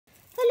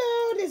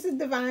this is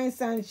Divine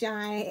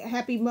Sunshine.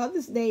 Happy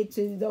Mother's Day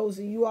to those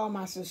of you all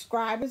my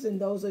subscribers and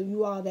those of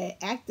you all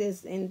that act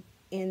this in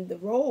the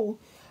role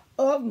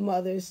of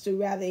mothers, to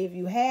rather if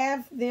you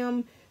have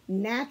them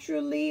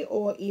naturally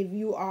or if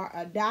you are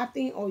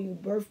adopting or you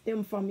birth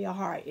them from your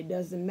heart. It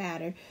doesn't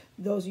matter.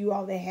 Those of you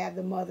all that have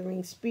the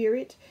mothering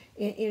spirit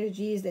and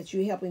energies that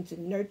you're helping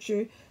to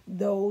nurture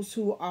those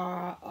who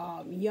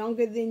are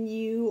younger than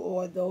you,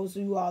 or those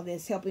of you all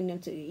that's helping them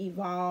to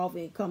evolve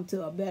and come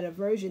to a better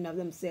version of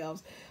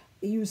themselves,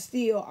 you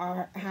still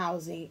are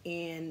housing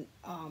and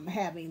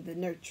having the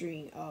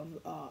nurturing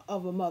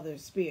of a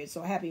mother's spirit.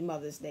 So happy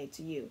Mother's Day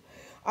to you.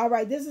 All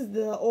right, this is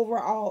the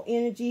overall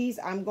energies.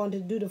 I'm going to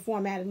do the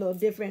format a little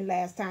different.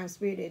 Last time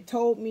Spirit had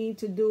told me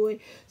to do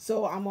it.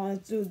 So I'm going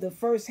to do the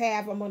first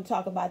half. I'm going to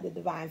talk about the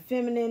divine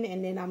feminine,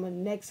 and then I'm going to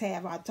next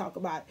half I'll talk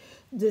about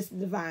this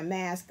divine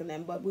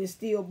masculine. But we're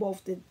still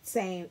both the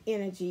same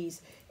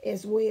energies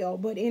as well,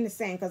 but in the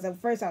same, because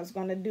at first I was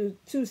going to do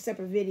 2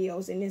 separate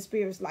videos, and then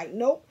Spirit's like,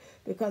 nope,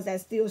 because that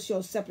still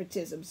shows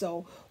separatism.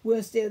 So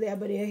we're still there,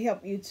 but it'll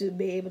help you to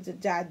be able to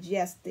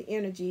digest the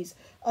energies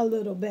a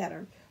little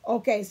better.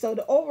 Okay, so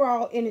the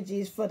overall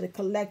energies for the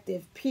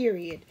collective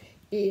period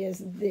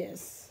is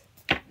this.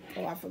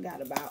 Oh, I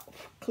forgot about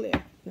clear.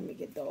 Let me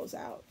get those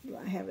out. Do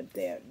I have it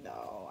there?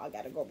 No, I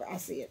got to go back. I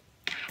see it.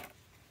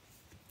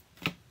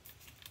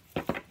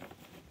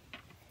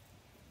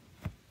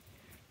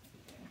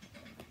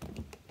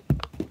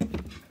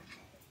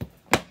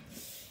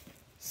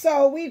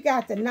 So we've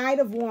got the Knight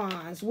of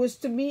Wands,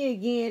 which to me,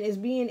 again, is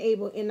being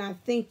able in our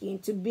thinking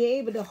to be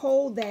able to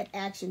hold that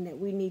action that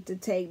we need to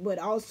take, but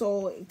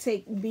also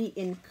be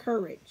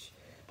encouraged.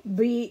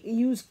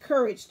 Use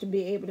courage to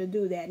be able to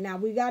do that. Now,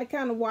 we got to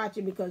kind of watch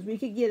it, because we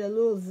could get a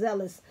little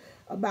zealous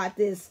about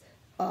this,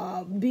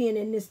 being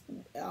in this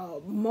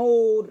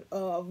mode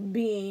of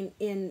being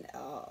in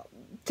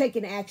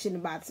taking action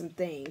about some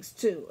things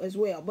too as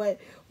well. But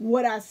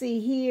what I see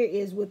here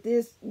is with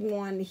this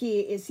one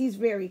here is he's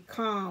very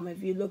calm.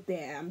 If you look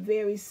there, I'm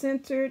very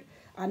centered.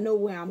 I know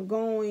where I'm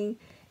going.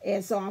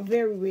 And so I'm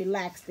very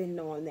relaxed in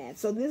knowing that.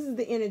 So this is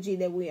the energy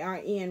that we are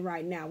in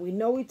right now. We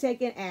know we're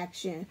taking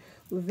action.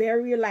 We're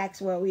very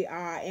relaxed where we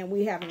are. And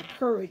we have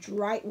courage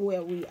right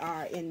where we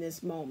are in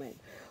this moment.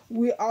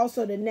 We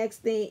also, the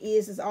next thing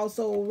is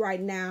also right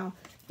now,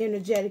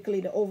 energetically,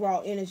 the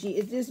overall energy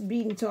is just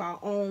beating to our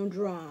own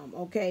drum.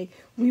 Okay,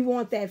 we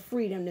want that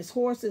freedom. This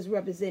horse is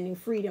representing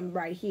freedom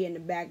right here in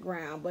the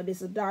background, but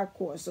it's a dark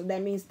horse, so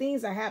that means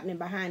things are happening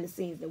behind the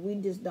scenes that we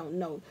just don't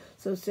know.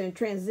 So some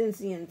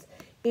transcendent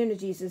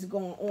energies is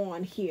going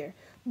on here,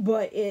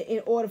 but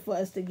in order for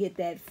us to get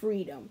that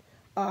freedom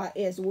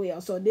as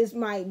well. So this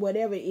might,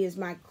 whatever it is,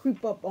 might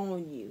creep up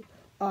on you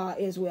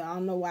as well. I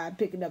don't know why I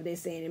pick it up. They're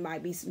saying it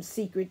might be some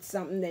secret,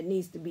 something that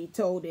needs to be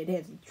told, that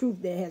has the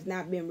truth that has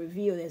not been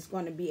revealed, that's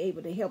going to be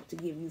able to help to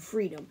give you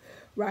freedom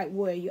right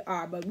where you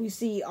are. But we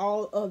see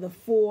all of the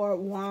 4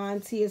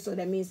 wands here, so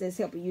that means that's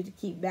helping you to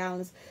keep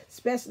balance,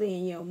 especially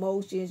in your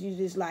emotions. You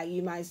just, like,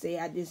 you might say,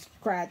 I just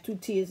cried 2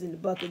 tears in the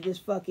bucket,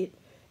 just fuck it,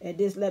 and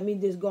just let me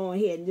just go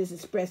ahead and just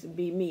express and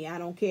be me. I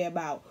don't care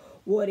about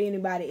what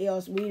anybody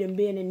else. We done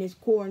been in this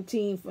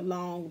quarantine for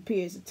long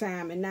periods of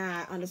time, and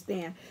now I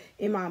understand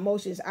in my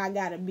emotions I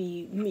gotta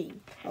be me.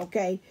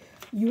 Okay,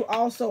 you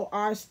also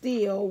are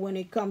still, when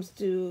it comes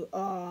to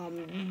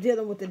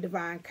dealing with the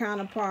divine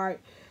counterpart,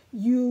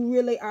 you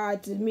really are,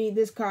 to me,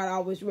 this card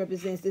always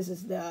represents, this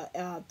is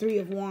the 3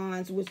 of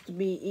Wands, which to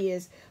me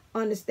is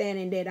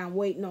understanding that I'm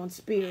waiting on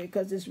spirit,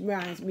 because this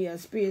reminds me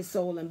of spirit,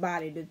 soul, and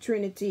body, the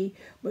trinity.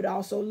 But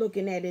also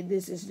looking at it,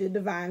 this is the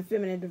divine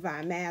feminine,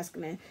 divine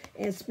masculine,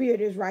 and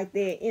spirit is right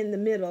there in the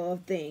middle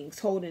of things,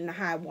 holding the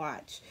high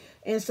watch.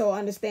 And so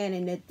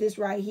understanding that this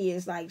right here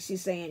is, like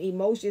she's saying,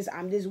 emotions,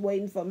 I'm just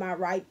waiting for my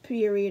right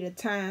period of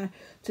time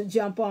to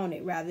jump on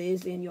it, rather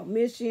it's in your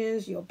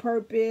missions, your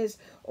purpose,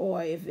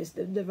 or if it's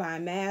the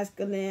divine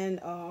masculine,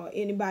 or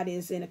anybody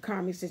is in a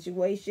karmic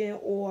situation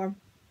or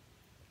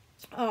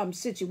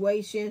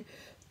situation,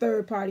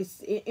 third party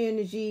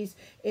energies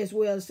as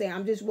well, as say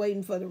I'm just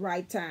waiting for the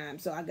right time.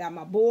 So I got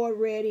my board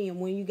ready,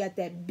 and when you got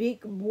that big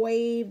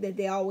wave that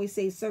they always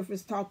say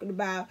surfers talking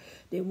about,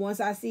 then once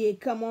I see it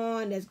come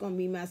on, that's going to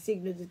be my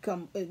signal to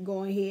come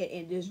go ahead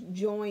and just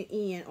join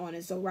in on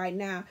it. So right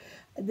now,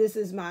 this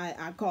is my,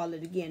 I call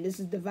it again, this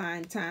is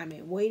divine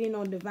timing, waiting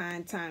on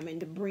divine timing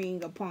to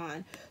bring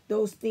upon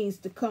those things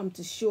to come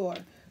to shore,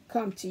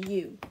 come to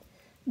you.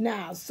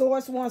 Now,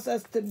 Source wants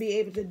us to be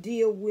able to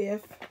deal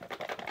with,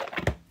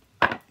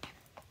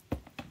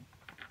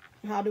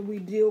 how do we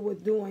deal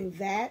with doing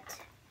that?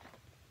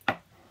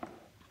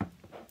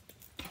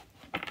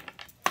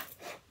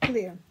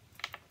 Clear.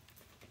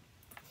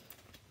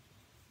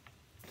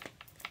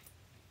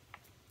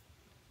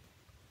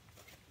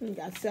 We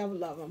got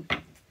several of them.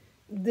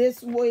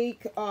 This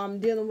week,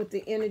 dealing with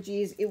the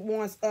energies, it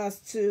wants us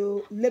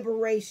to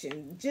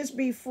liberation. Just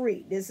be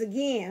free. This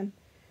again,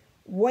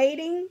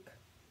 waiting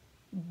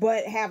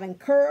but having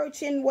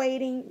courage in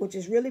waiting, which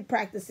is really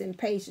practicing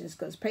patience,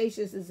 because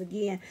patience is,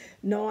 again,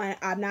 knowing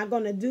I'm not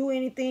going to do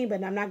anything,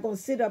 but I'm not going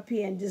to sit up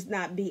here and just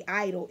not be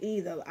idle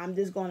either. I'm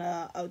just going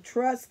to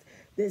trust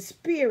the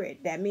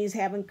spirit. That means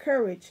having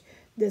courage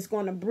that's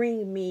going to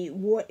bring me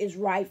what is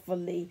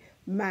rightfully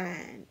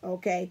mine.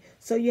 Okay,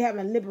 so you're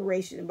having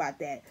liberation about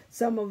that.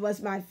 Some of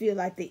us might feel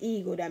like the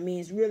eagle. That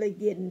means really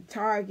getting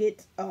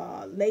target,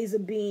 laser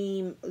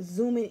beam,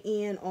 zooming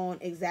in on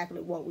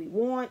exactly what we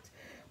want,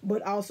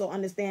 but also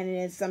understanding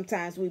that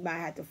sometimes we might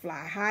have to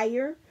fly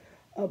higher,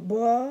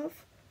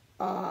 above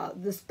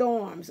the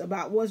storms,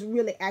 about what's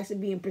really actually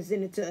being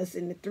presented to us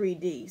in the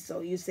 3D.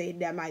 So you say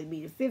that might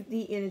be the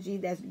 5D energy.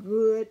 That's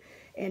good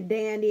and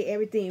dandy.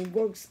 Everything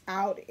works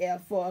out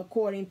for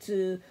according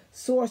to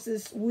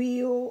source's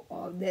will,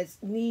 or that's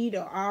need,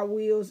 or our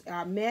wills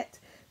are met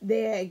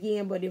there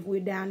again. But if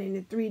we're down in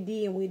the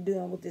 3D and we're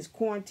dealing with this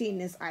quarantine,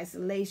 this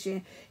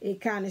isolation,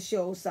 it kind of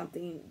shows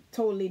something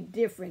totally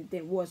different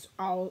than what's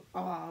all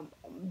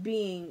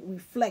being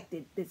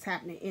reflected that's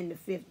happening in the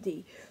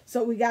 5D.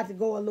 So we got to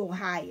go a little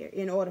higher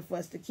in order for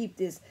us to keep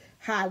this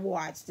high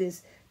watch,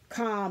 this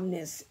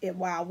calmness,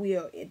 while we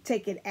are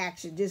taking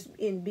action, just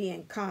in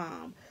being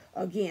calm.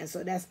 Again,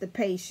 so that's the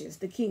patience.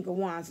 The King of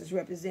Wands is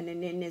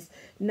represented in this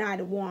Knight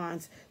of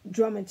Wands,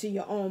 drumming to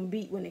your own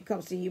beat when it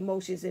comes to your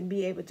emotions, and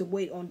be able to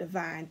wait on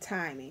divine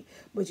timing.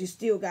 But you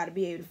still got to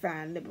be able to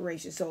find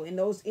liberation. So in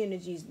those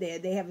energies there,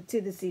 they have a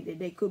tendency that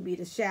they could be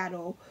the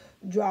shadow,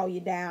 draw you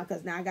down,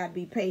 because now I got to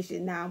be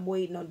patient. Now I'm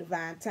waiting on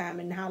divine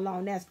timing, and how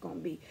long that's going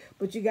to be.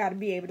 But you got to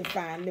be able to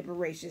find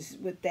liberations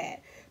with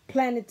that.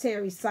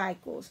 Planetary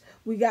cycles.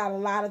 We got a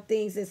lot of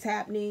things that's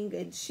happening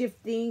and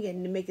shifting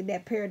and making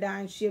that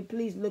paradigm shift.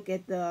 Please look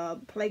at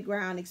the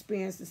playground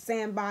experience, the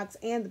sandbox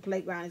and the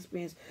playground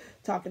experience,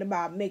 talking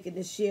about making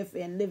the shift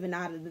and living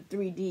out of the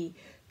 3D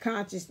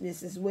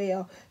consciousness as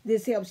well.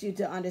 This helps you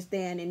to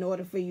understand, in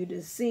order for you to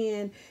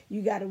ascend,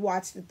 you got to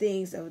watch the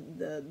things of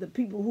the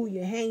people who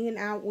you're hanging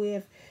out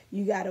with.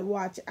 You got to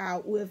watch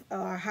out with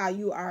how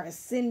you are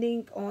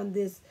ascending on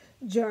this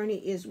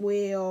journey as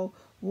well.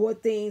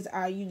 What things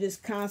are you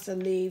just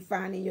constantly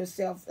finding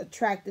yourself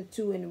attracted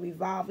to and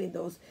revolving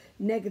those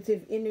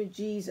negative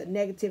energies or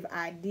negative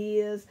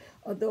ideas,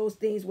 or those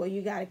things where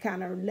you got to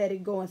kind of let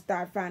it go and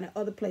start finding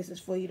other places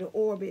for you to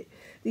orbit.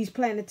 These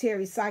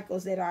planetary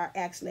cycles that are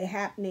actually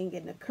happening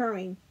and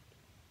occurring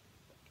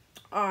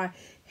are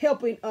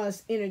helping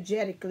us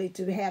energetically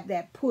to have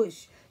that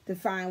push to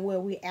find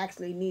where we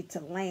actually need to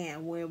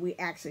land, where we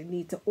actually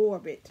need to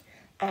orbit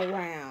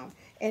around.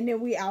 And then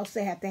we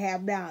also have to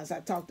have balance. I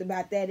talked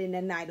about that in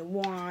the Knight of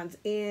Wands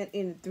and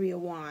in the Three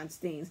of Wands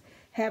things.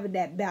 Having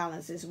that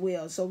balance as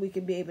well, so we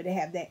can be able to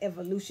have that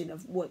evolution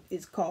of what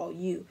is called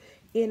you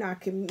in our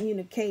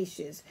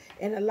communications.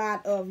 And a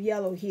lot of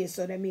yellow here,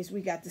 so that means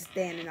we got to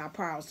stand in our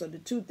power. So the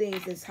two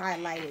things that's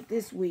highlighted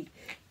this week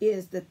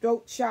is the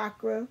throat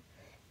chakra,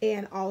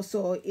 and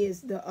also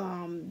is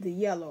the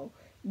yellow,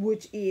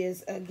 which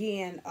is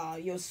again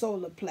your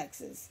solar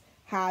plexus.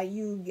 How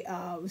you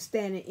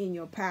standing in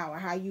your power,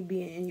 how you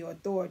being in your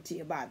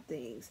authority about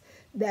things.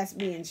 That's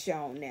being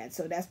shown that.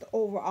 So that's the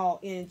overall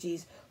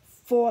energies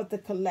for the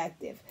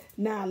collective.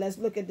 Now let's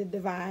look at the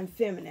divine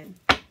feminine.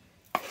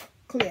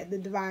 Clear the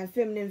divine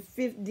feminine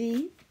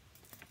 5D.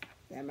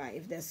 That might,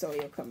 if that's so,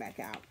 it'll come back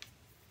out.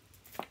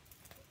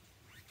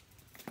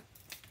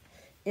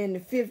 In the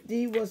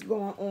 5D, what's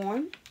going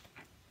on?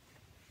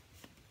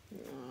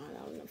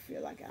 I don't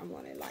feel like I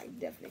want to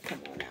definitely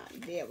come on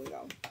out. There we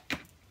go.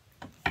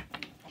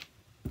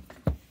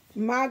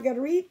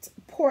 Marguerite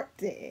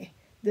Porte,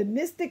 the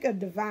mystic of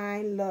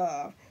divine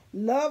love.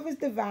 Love is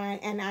divine,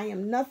 and I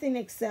am nothing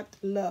except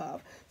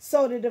love.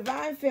 So the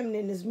divine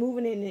feminine is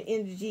moving in the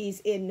energies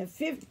in the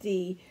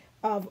 50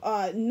 of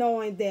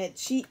knowing that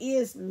she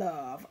is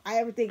love.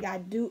 Everything I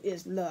do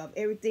is love.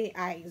 Everything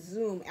I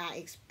exhume, I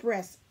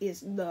express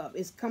is love.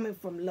 It's coming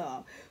from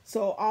love.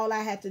 So all I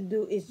have to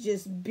do is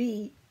just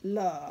be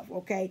love.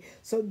 Okay,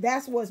 so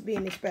that's what's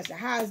being expressed.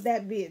 How is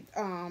that being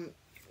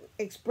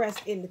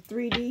expressed in the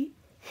 3D?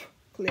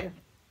 Clear.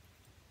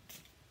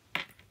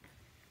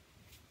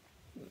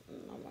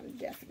 I want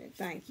definite.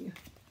 Thank you.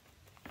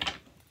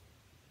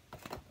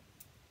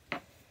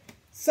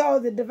 So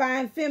the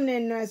divine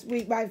feminine this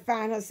week might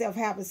find herself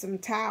having some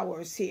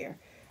towers here.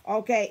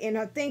 Okay, in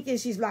her thinking,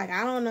 she's like,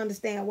 I don't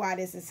understand why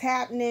this is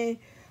happening.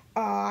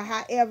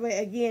 However,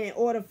 again, in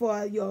order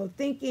for your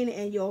thinking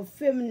and your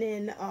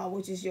feminine,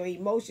 which is your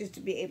emotions, to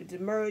be able to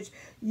merge,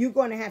 you're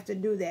going to have to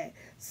do that.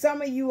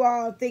 Some of you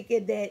are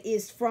thinking that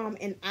it's from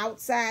an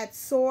outside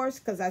source,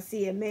 because I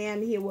see a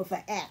man here with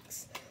an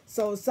axe.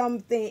 So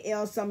something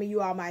else, some of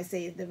you all might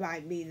say it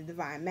might be the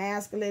divine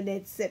masculine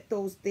that set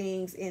those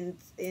things in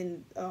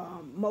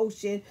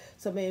motion.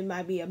 Some of it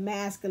might be a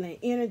masculine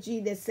energy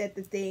that set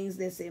the things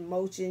that's in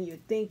motion. You're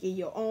thinking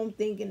your own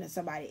thinking, and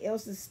somebody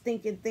else's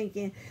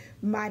thinking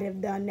might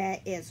have done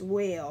that as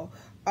well.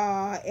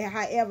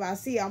 However, I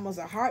see almost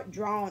a heart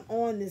drawn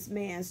on this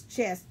man's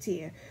chest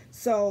here.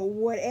 So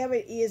whatever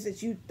it is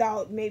that you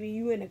thought, maybe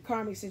you in a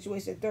karmic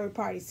situation, third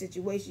party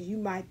situation, you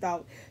might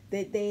thought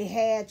that they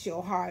had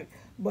your heart,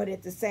 but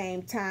at the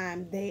same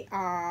time they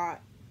are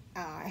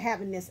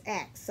having this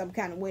act some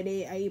kind of way.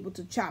 They are able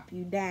to chop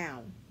you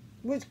down,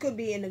 which could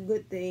be in a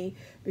good thing,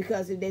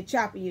 because if they're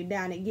chopping you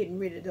down, they're getting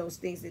rid of those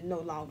things that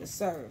no longer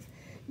serve.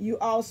 You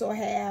also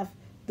have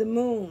the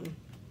moon.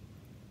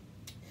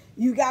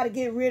 You got to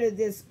get rid of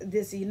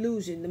this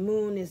illusion. The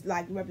moon is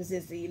like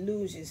represents the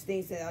illusions,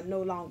 things that are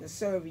no longer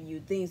serving you,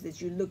 things that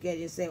you look at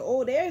and say,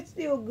 oh, they're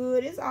still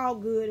good, it's all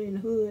good in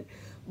hood,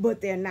 but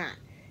they're not.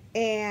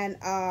 And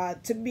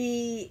to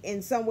be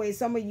in some way,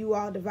 some of you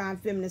all divine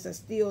feminists are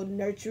still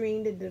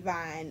nurturing the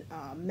divine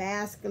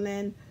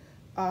masculine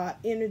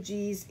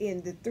energies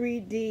in the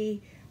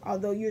 3D,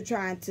 although you're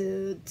trying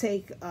to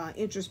take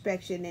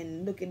introspection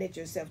and looking at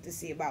yourself to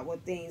see about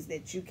what things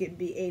that you can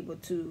be able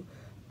to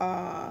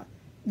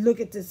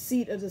look at the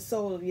seat of the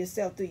soul of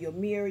yourself through your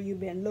mirror. You've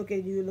been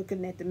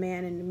looking at the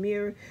man in the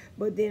mirror,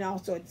 but then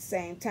also at the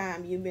same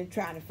time you've been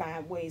trying to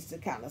find ways to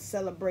kind of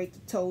celebrate the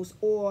toast,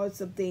 or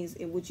some things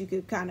in which you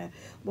could kind of,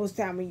 most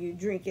time when you're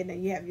drinking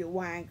and you have your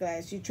wine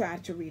glass, you're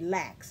trying to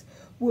relax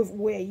with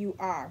where you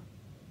are.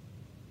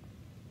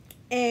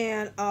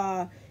 And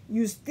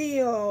you're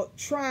still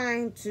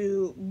trying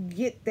to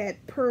get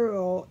that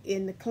pearl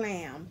in the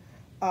clam,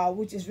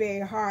 which is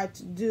very hard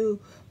to do.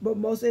 But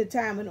most of the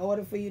time, in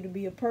order for you to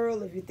be a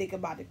pearl, if you think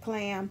about the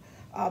clam,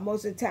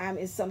 most of the time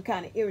it's some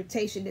kind of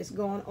irritation that's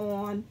going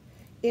on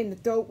in the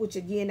throat, which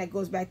again, that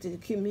goes back to the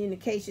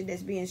communication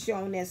that's being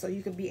shown there, so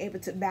you can be able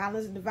to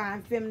balance the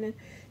divine feminine,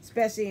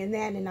 especially in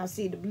that. And I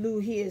see the blue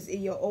here is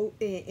in your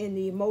in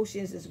the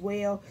emotions as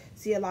well.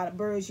 See a lot of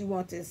birds you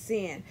want to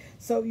ascend.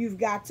 So you've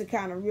got to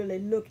kind of really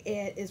look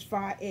at, as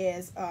far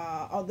as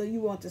although you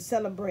want to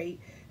celebrate,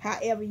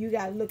 however, you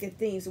got to look at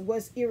things,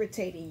 what's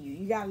irritating you.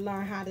 You got to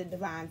learn how to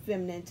divine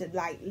feminine to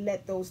like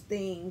let those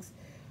things,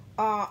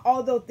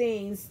 although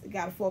things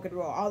got a fork in the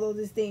road, although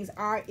these things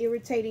are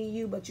irritating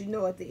you, but you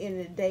know at the end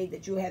of the day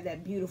that you have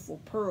that beautiful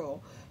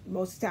pearl.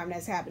 Most of the time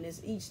that's happening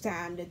is each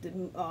time that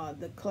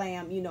the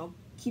clam, you know,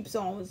 keeps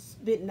on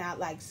spitting out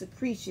like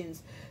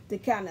secretions to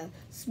kind of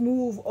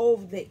smooth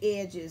over the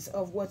edges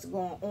of what's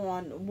going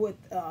on with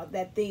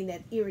that thing,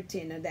 that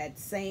irritant, or that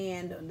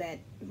sand, or that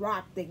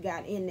rock that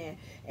got in there,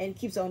 and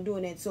keeps on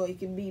doing it so it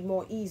can be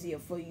more easier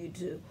for you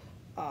to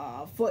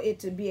for it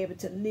to be able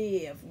to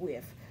live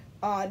with.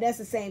 That's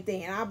the same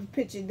thing, and I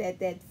picture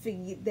that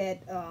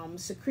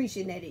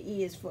secretion that it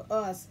is for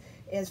us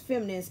as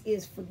feminists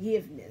is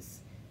forgiveness.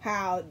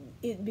 How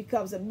it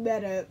becomes a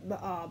better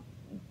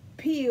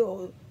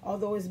pill,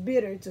 although it's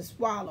bitter to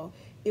swallow,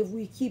 if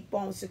we keep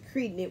on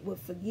secreting it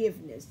with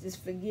forgiveness,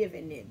 just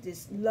forgiving it,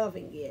 just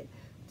loving it,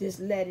 just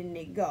letting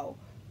it go,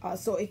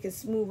 so it can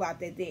smooth out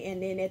that thing.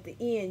 And then at the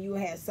end, you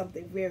have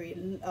something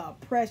very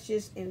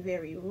precious and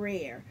very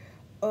rare,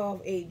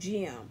 of a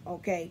gem.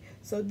 Okay,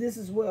 so this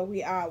is where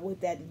we are with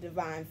that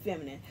divine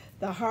feminine.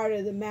 The heart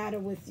of the matter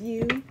with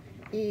you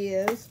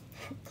is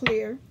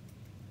clear,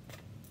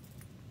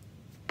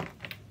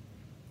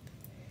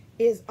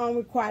 is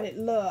unrequited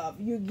love.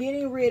 You're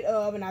getting rid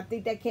of, and I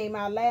think that came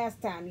out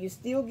last time, you're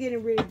still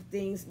getting rid of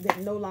things that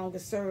no longer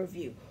serve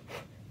you.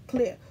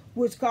 Clear,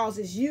 which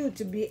causes you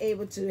to be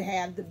able to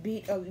have the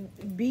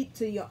beat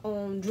to your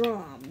own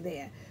drum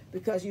there,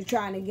 because you're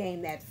trying to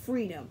gain that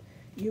freedom.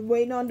 You're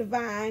waiting on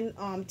divine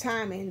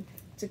timing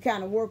to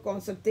kind of work on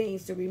some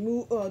things to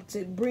remove,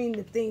 to bring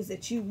the things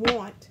that you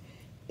want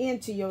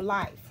into your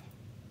life.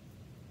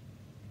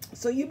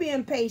 So you're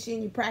being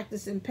patient, you're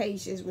practicing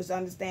patience with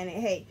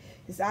understanding, hey,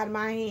 it's out of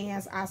my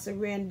hands, I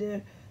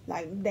surrender.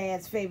 Like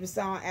Dad's favorite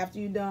song, after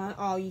you've done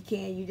all you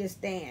can, you just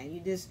stand. You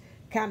just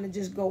kind of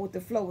just go with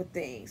the flow of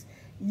things.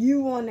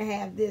 You want to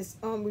have this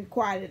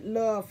unrequited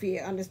love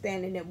here,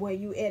 understanding that where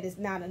you at is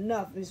not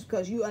enough. It's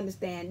because you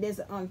understand there's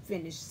an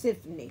unfinished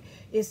symphony.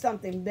 It's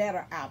something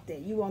better out there.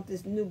 You want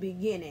this new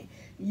beginning.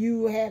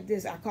 You have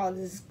this, I call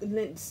this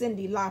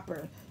Cyndi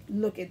Lauper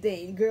look at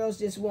things. Girls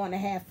just want to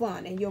have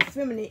fun. And your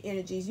feminine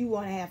energies, you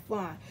want to have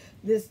fun.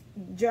 This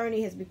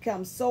journey has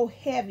become so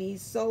heavy,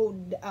 so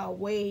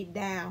weighed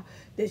down,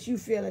 that you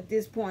feel at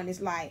this point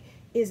it's like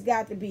it's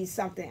got to be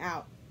something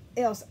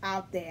else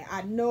out there.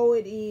 I know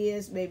it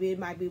is. Maybe it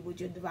might be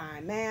with your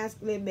divine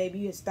masculine. Maybe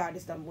you had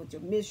started something with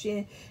your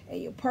mission and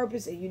your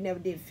purpose and you never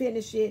did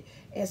finish it,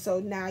 and so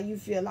now you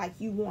feel like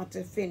you want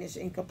to finish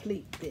and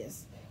complete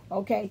this.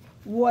 Okay,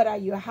 what are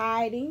you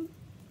hiding?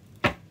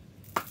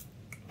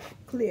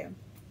 Clear.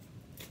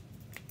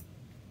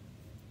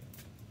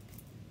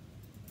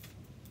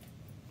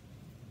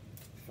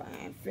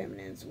 Fine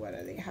feminines, what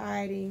are they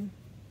hiding?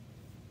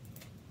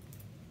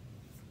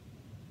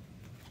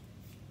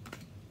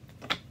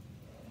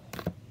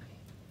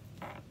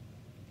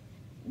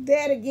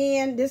 That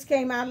again, this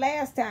came out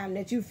last time,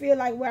 that you feel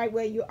like right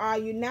where you are,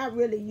 you're not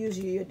really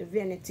using your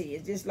divinity.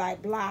 It's just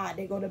like blah,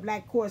 they go to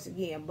black course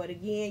again. But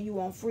again, you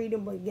want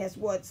freedom, but guess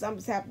what?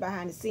 Something's happening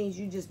behind the scenes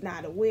you're just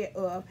not aware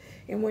of.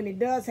 And when it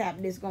does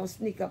happen, it's going to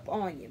sneak up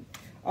on you.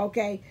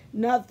 Okay,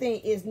 nothing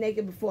is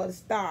naked before the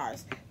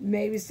stars.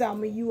 Maybe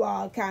some of you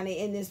are kind of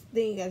in this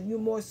thing of you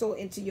more so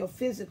into your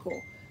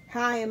physical.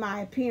 How am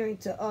I appearing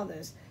to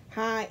others?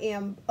 How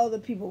am other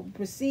people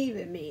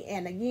perceiving me?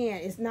 And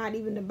again, it's not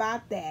even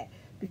about that.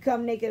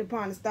 Become naked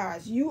upon the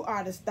stars. You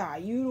are the star.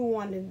 You the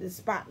one in the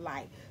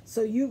spotlight.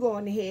 So you go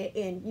ahead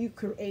and you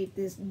create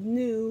this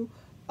new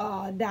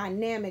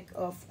dynamic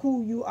of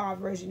who you are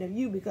version of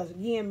you. Because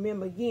again,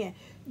 remember again,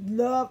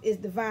 love is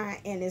divine,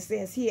 and it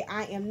says here,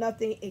 I am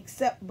nothing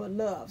except but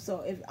love.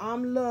 So if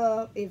I'm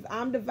love, if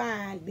I'm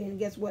divine, then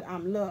guess what?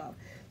 I'm love.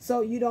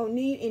 So you don't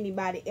need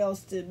anybody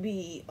else to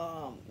be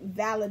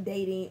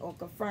validating or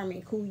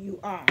confirming who you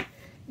are.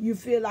 You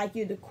feel like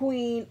you're the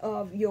queen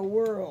of your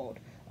world.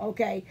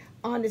 Okay,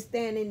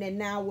 understanding that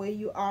now where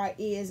you are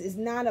is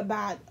not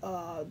about,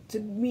 to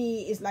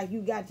me, it's like you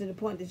got to the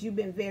point that you've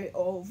been very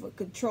over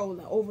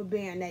controlling,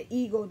 overbearing. That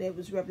ego that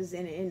was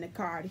represented in the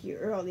card here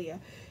earlier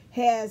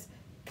has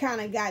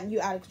kind of gotten you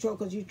out of control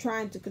because you're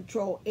trying to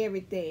control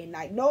everything.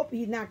 Like, nope,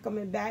 he's not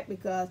coming back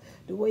because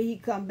the way he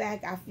come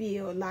back, I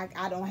feel like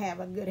I don't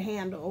have a good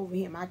handle over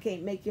him. I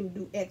can't make him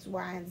do X,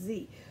 Y, and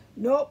Z.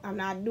 Nope, I'm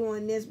not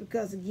doing this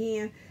because,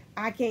 again,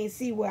 I can't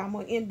see where I'm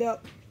going to end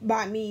up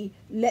by me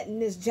letting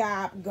this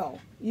job go.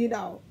 You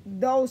know,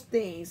 those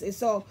things. And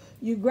so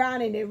you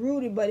grounded and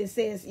rooted, but it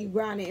says you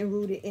grounded and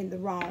rooted in the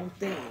wrong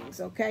things,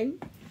 okay?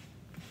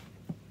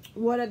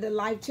 What are the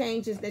life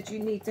changes that you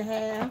need to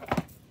have?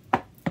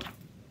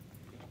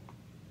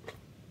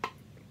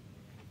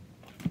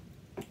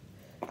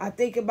 I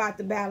think about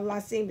the battle I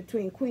seen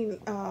between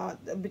Erykah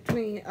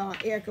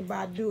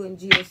Badu and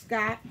Jill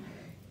Scott.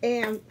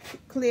 And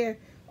clear,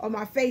 on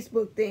my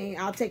Facebook thing,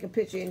 I'll take a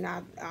picture and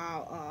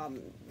I'll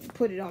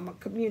put it on my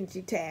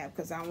community tab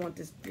because I don't want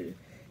this to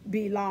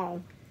be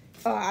long.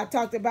 I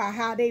talked about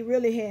how they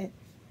really had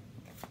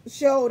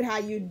showed how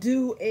you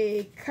do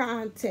a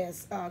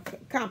contest,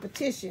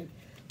 competition,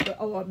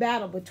 or a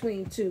battle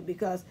between two,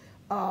 because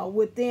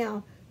with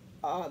them,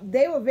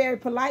 they were very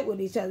polite with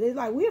each other. It's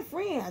like, we're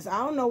friends. I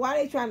don't know why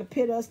they trying to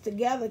pit us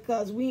together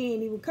because we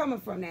ain't even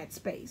coming from that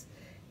space.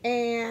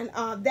 And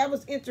that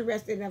was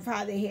interesting of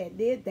how they had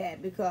did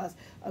that, because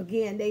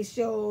again, they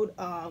showed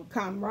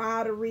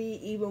camaraderie.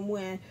 Even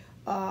when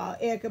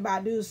Erykah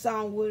Badu's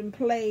song wouldn't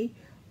play,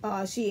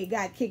 she had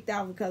got kicked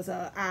out because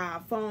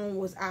her phone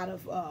was out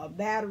of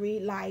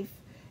battery life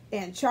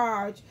and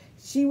charge.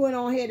 She went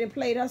on ahead and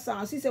played her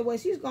song. She said, well,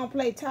 she's gonna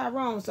play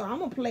Tyrone, so I'm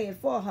gonna play it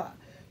for her.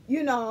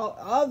 You know,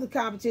 other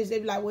competitions, they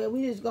be like, well,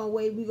 we just gonna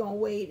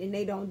wait, and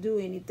they don't do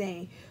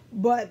anything.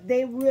 But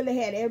they really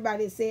had,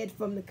 everybody said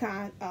from the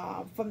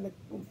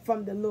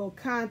little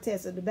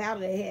contest of the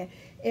battle they had,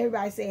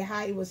 everybody said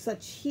how it was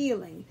such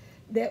healing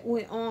that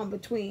went on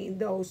between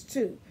those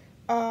two.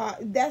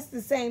 That's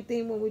the same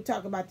thing when we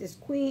talk about this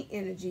queen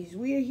energies.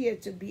 We're here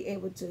to be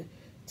able to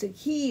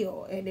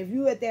heal. And if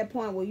you at that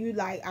point where you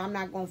like, I'm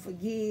not going to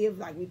forgive,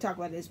 like we talk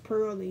about this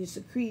pearl and you're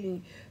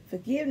secreting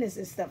forgiveness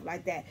and stuff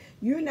like that,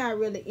 you're not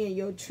really in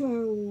your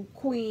true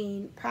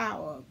queen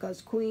power,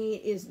 because queen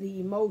is the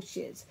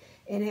emotions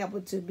and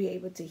able to be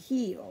able to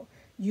heal.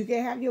 You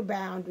can have your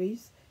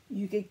boundaries.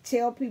 You can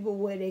tell people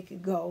where they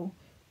could go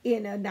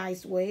in a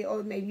nice way,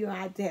 or maybe you don't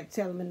have to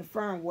tell them in a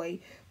firm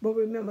way. But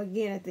remember,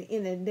 again, at the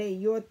end of the day,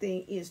 your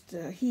thing is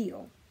to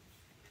heal.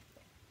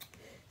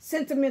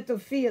 Sentimental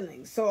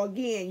feelings. So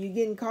again, you're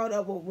getting caught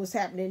up with what's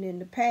happening in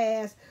the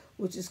past,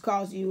 which is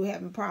causing you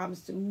having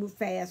problems to move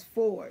fast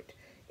forward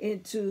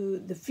into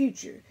the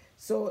future.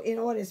 So in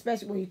order,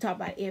 especially when you talk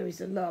about areas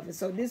of love. And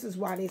so this is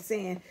why they're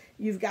saying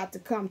you've got to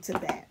come to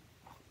that.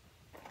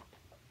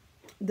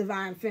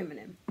 Divine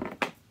feminine.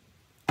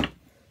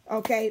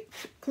 Okay,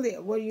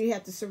 clear. What do you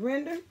have to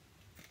surrender?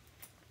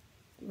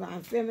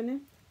 Divine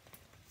feminine.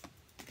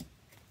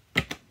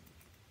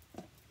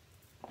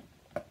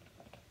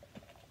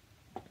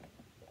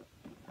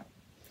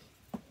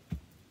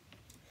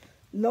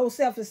 Low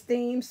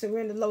self-esteem.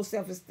 Surrender low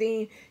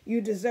self-esteem. You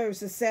deserve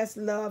success,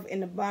 love,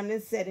 and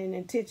abundance. Set an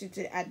intention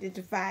to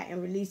identify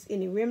and release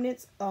any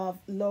remnants of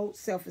low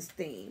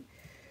self-esteem.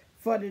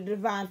 For the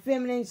divine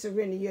feminine,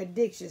 surrender your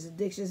addictions.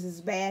 Addictions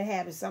is bad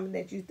habits, something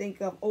that you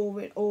think of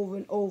over and over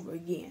and over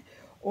again.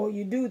 Or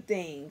you do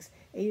things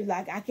and you're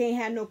like, I can't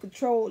have no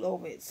control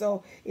over it.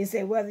 So it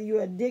said whether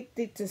you're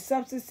addicted to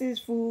substances,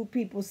 food,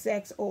 people,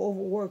 sex, or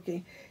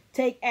overworking,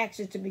 take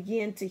action to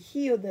begin to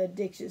heal the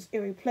addictions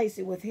and replace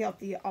it with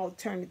healthier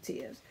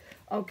alternatives.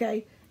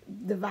 Okay?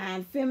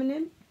 Divine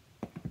feminine.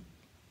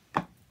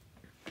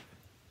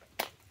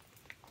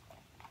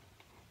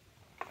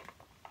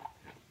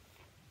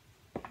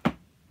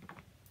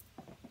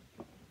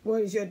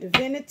 What is your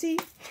divinity?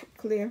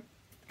 Clear.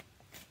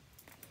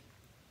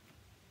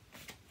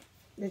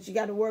 That you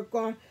got to work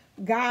on.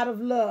 God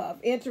of love.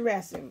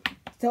 Interesting.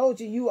 Told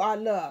you you are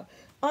love.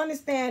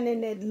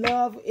 Understanding that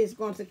love is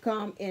going to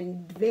come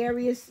in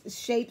various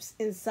shapes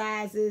and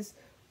sizes,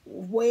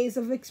 ways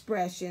of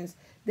expressions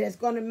that's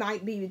going to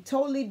might be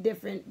totally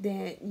different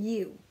than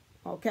you.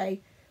 Okay?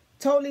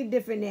 Totally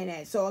different than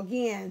that. So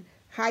again,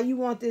 how you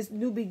want this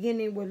new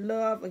beginning with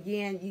love.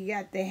 Again, you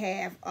got to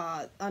have,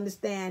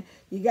 understand,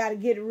 you got to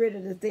get rid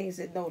of the things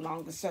that no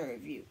longer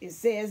serve you. It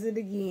says it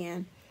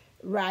again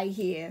right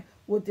here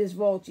with this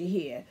vulture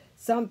here.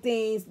 Some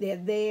things, they're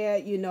there,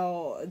 you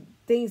know,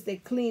 things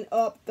that clean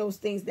up those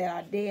things that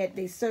are dead.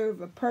 They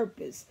serve a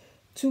purpose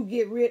to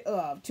get rid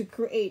of, to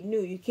create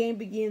new. You can't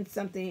begin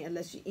something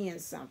unless you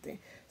end something.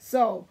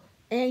 So,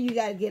 and you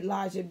got to get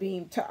larger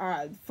beam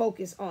to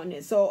focus on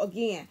it. So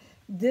again,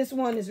 this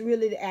one is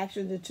really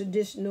the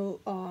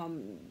traditional,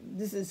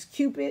 this is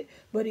Cupid,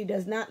 but he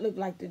does not look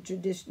like the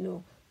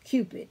traditional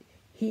Cupid.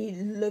 He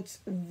looks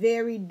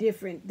very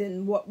different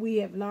than what we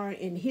have learned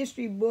in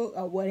history book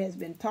or what has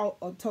been taught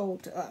or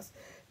told to us.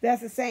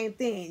 That's the same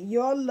thing.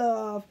 Your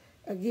love,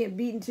 again,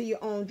 beaten to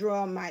your own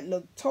drum, might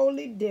look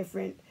totally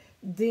different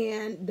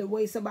than the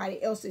way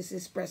somebody else is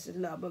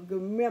expressing love. But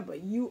remember,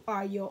 you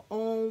are your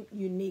own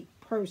unique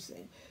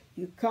person.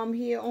 You come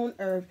here on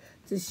earth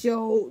to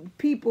show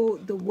people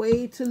the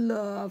way to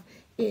love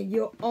in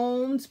your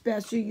own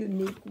special,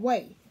 unique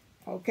way.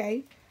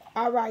 Okay?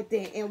 All right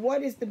then. And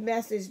what is the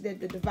message that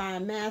the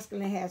Divine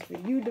Masculine has for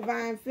you,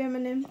 Divine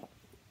Feminine?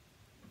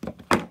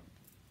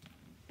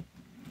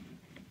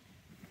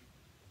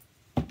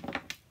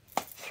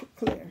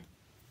 Clear.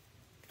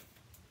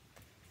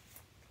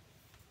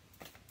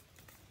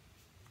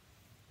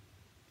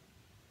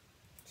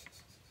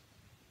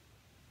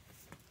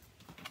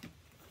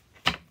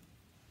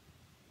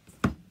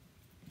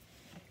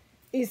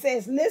 He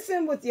says,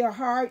 listen with your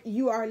heart.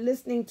 You are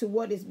listening to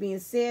what is being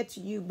said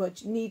to you,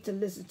 but you need to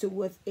listen to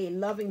with a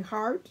loving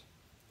heart.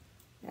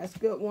 That's a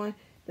good one.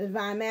 The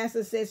Divine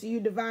Master says to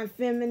you, Divine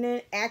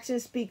Feminine, action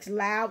speaks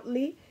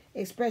loudly.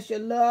 Express your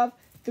love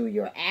through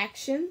your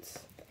actions.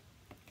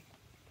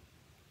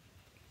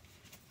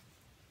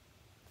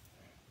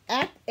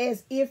 Act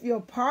as if your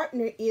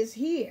partner is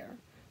here.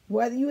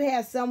 Whether you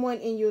have someone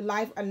in your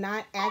life or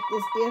not, act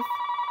as if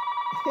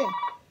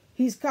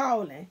he's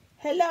calling.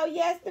 Hello,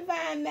 yes,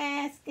 Divine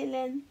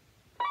Masculine.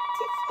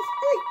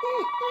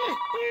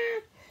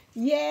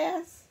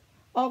 Yes.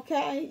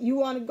 Okay. You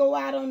want to go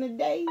out on a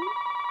date?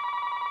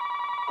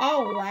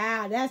 Oh,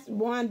 wow. That's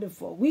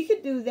wonderful. We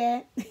could do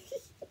that.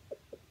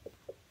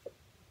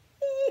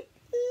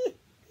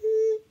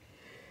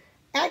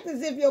 Act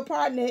as if your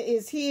partner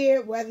is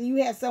here, whether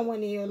you have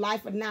someone in your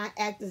life or not.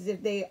 Act as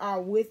if they are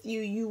with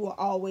you. You will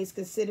always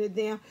consider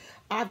them.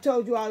 I've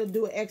told you all to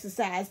do an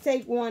exercise.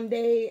 Take one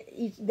day,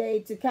 each day,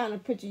 to kind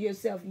of picture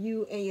yourself,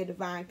 you and your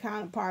divine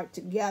counterpart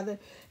together.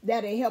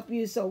 That'll help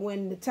you so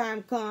when the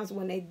time comes,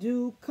 when they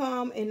do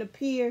come and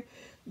appear,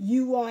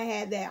 you won't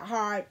have that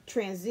hard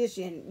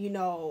transition, you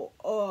know,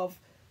 of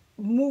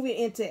moving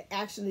into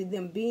actually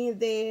them being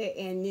there,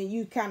 and then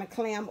you kind of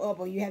clam up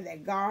or you have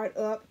that guard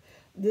up.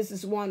 This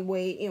is one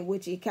way in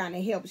which it kind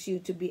of helps you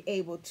to be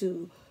able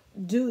to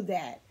do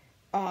that.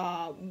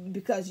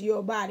 Because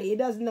your body, it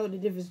doesn't know the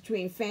difference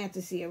between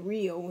fantasy and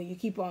real. When you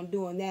keep on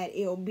doing that,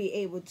 it'll be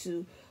able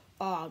to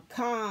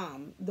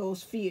calm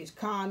those fears,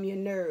 calm your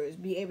nerves,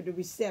 be able to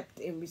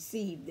accept and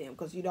receive them,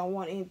 because you don't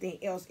want anything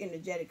else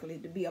energetically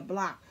to be a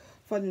block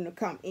for them to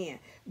come in.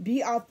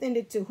 Be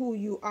authentic to who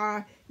you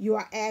are. You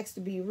are asked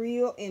to be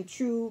real and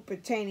true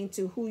pertaining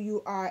to who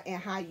you are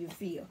and how you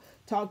feel.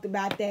 Talked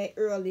about that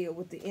earlier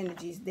with the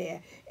energies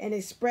there. And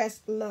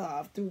express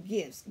love through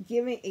gifts.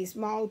 Giving a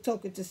small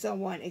token to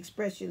someone,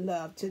 express your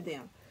love to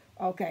them.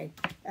 Okay,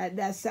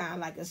 that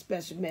sounds like a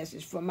special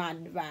message for my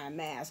Divine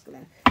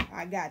Masculine.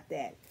 I got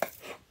that.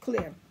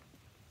 Clear.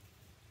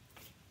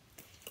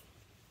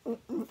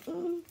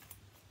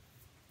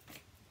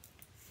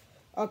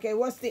 Okay,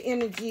 what's the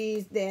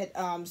energies that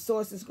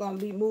Source is going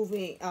to be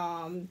moving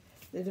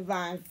the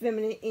Divine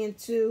Feminine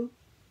into?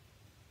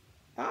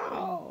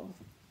 Oh.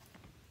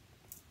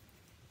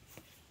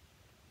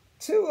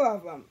 2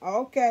 of them.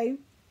 Okay.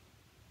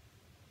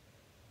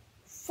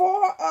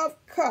 4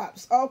 of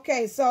Cups.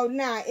 Okay, so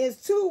now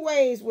it's 2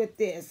 ways with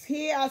this.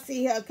 Here I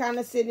see her kind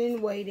of sitting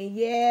and waiting.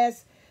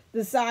 Yes,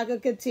 the saga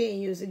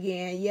continues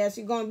again. Yes,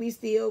 you're going to be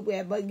still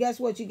wet, but guess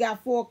what? You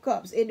got 4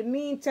 cups. In the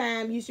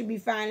meantime, you should be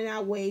finding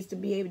out ways to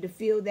be able to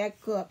fill that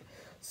cup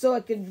so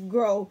it can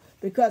grow,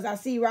 because I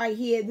see right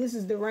here, this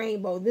is the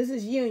rainbow. This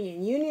is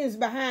union. Union is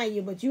behind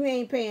you, but you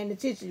ain't paying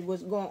attention to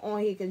what's going on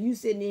here, because you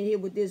sitting in here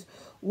with this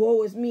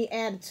woe is me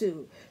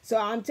attitude. So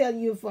I'm telling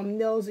you, from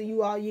those of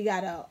you all, you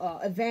got a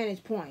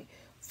advantage point.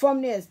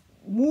 From this,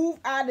 move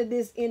out of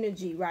this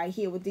energy right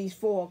here with these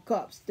 4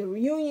 cups. The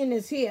reunion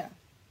is here.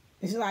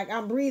 It's like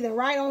I'm breathing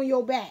right on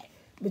your back,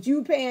 but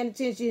you paying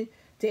attention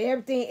to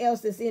everything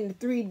else that's in the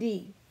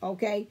 3D,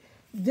 okay?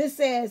 This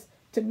says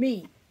to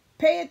me,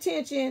 pay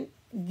attention,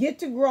 get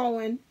to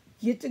growing,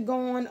 get to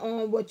going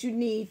on what you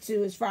need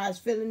to as far as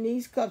filling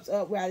these cups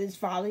up, whether it's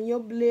following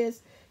your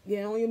bliss,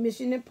 get on your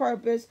mission and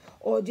purpose,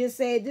 or just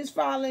say,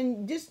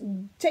 just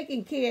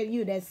taking care of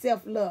you, that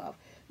self-love.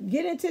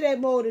 Get into that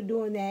mode of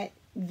doing that,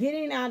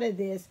 getting out of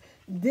this.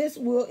 This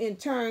will in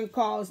turn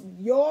cause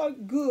your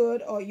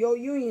good or your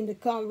union to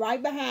come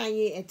right behind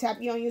you and tap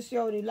you on your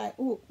shoulder like,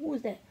 ooh, who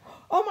is that?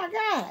 Oh my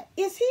God,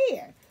 it's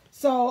here.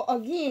 So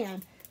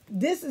again,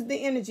 This is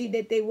the energy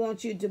that they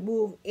want you to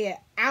move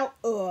out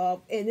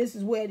of, and this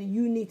is where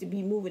you need to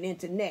be moving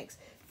into next.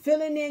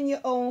 Filling in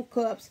your own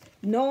cups,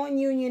 knowing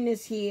union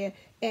is here,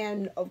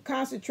 and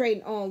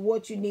concentrating on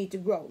what you need to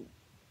grow.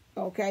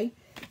 Okay?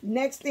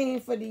 Next thing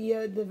for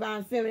the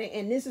divine feminine,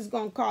 and this is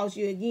going to cause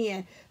you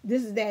again,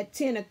 this is that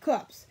 10 of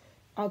cups.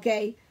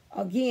 Okay?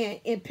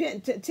 Again, in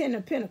 10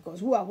 of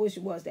pentacles. Well, I wish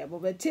it was that,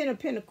 but 10 of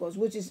pentacles,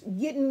 which is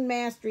getting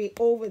mastery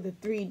over the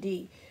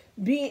 3D.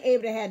 Being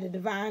able to have the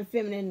divine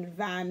feminine and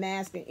divine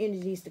masculine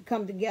energies to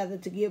come together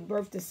to give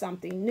birth to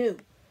something new.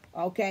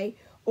 Okay?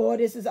 Or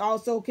this is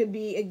also could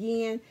be,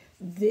 again,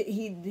 the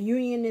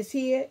union is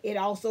here. It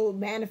also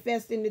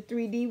manifests in the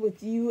 3D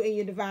with you and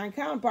your divine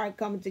counterpart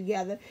coming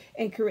together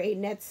and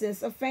creating that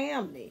sense of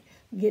family.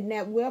 Getting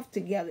that wealth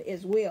together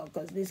as well.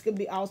 Because this could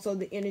be also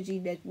the energy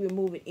that we're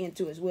moving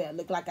into as well.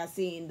 Look like I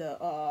seen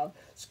the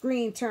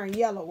screen turn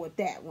yellow with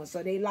that one.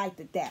 So they liked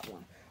it, that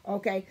one.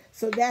 Okay,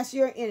 so that's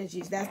your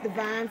energies. That's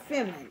divine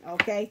feminine.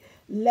 Okay,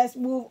 let's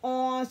move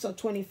on. So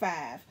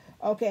 25.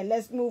 Okay,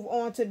 let's move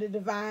on to the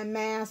divine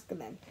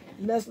masculine.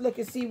 Let's look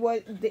and see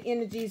what the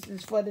energies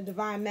is for the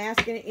divine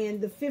masculine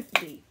in the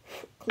 50.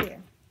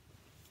 Clear.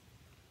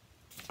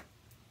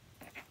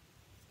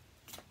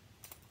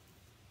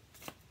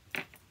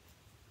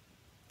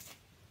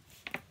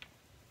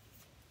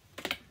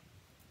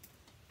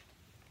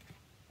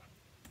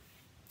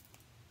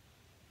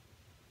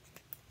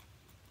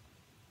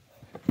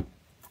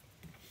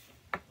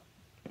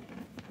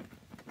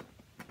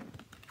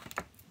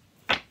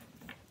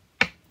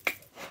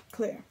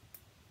 Clear.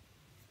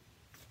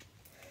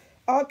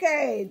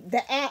 Okay,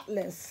 the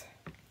Atlas.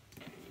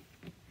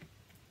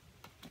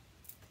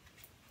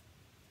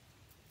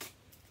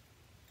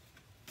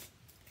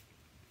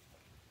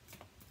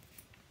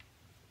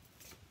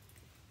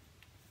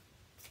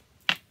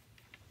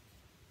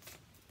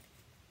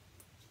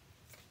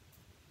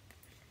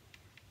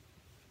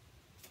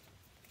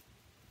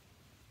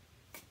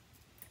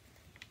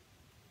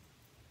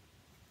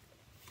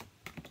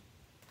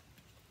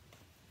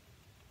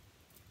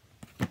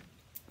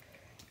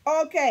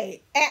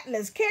 Okay,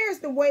 Atlas carries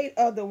the weight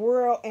of the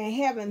world and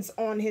heavens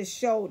on his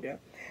shoulder.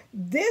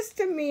 This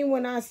to me,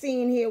 when I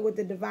seen here with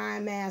the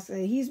divine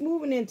masculine, he's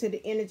moving into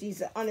the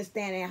energies of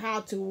understanding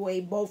how to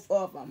weigh both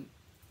of them.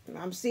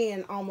 I'm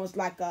seeing almost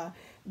like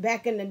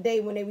back in the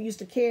day when they used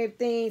to carry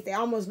things, they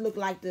almost look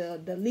like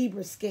the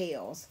Libra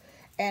scales.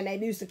 And they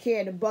used to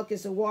carry the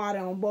buckets of water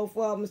on both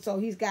of them. So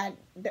he's got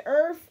the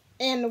earth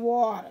and the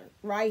water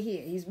right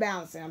here. He's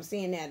balancing. I'm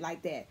seeing that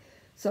like that.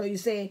 So you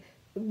say,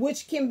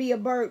 which can be a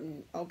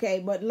burden,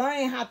 okay? But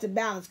learning how to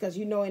balance, because,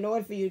 you know, in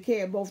order for you to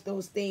carry both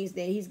those things,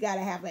 then he's got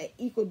to have an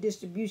equal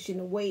distribution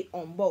of weight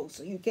on both.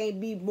 So you can't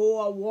be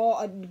more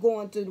water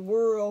going to the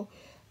world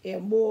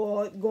and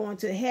more going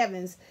to the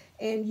heavens,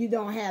 and you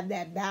don't have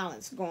that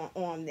balance going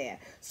on there.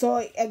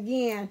 So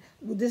again,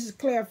 this is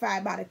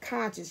clarified by the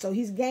conscience. So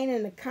he's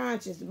gaining the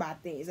conscience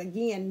about things.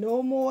 Again,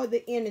 no more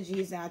the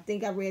energies, and I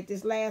think I read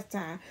this last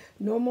time,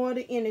 no more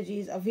the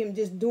energies of him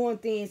just doing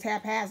things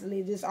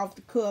haphazardly, just off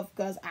the cuff,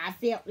 because I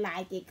felt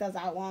like it, because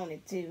I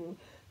wanted to,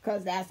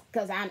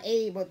 because I'm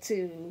able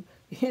to.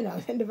 You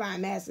know, the divine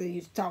master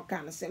used to talk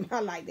kind of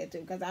similar like that too,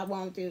 because I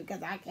want to,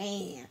 because I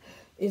can.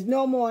 It's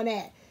no more of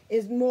that.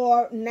 It's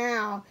more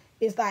now,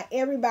 it's like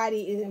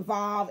everybody is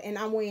involved, and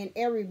I'm weighing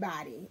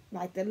everybody,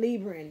 like the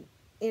Libran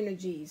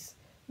energies,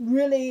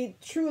 really,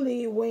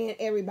 truly weighing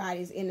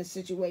everybody's in the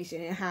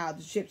situation and how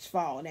the chips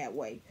fall that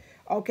way.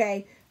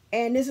 Okay?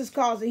 And this is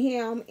causing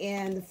him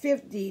in the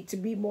 50 to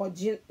be more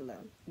gentler.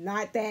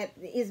 Not that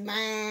it's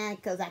mine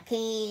because I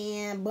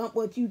can, bump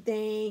what you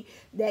think.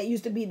 That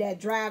used to be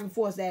that driving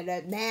force,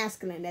 that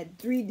masculine, that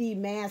 3D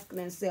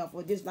masculine self,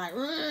 or just like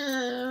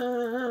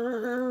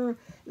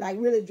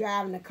really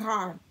driving the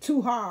car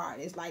too hard.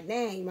 It's like,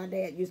 dang, my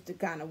dad used to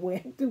kind of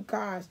wear through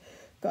cars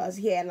because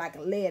he had like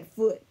a lead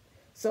foot.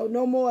 So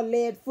no more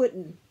lead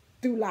footing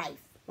through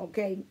life,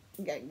 okay?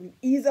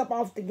 Ease up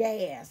off the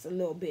gas a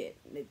little bit.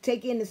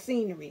 Take in the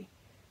scenery.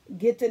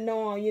 Get to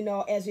know, you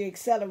know, as you're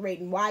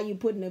accelerating, why you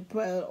putting the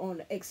pedal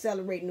on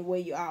accelerating the way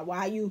you are.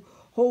 Why you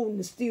holding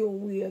the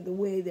steering wheel the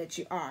way that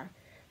you are.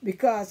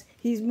 Because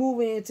he's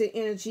moving into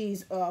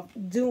energies of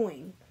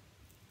doing.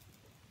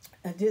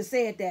 I just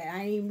said that.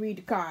 I didn't even read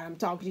the card. I'm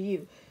talking to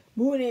you.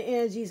 Moving in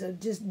energies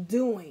of just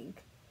doing.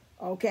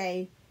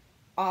 Okay?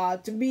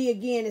 To be,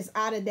 again, is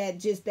out of that,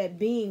 just that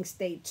being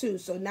state too.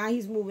 So now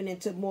he's moving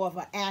into more of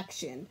an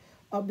action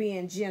of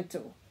being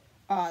gentle.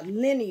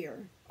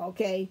 Linear.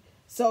 Okay?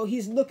 So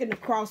he's looking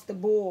across the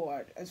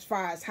board as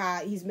far as how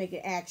he's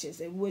making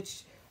actions, in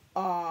which,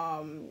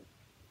 like,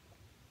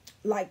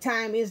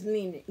 time is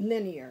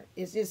linear.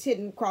 It's just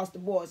hitting across the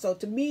board. So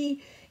to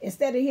me,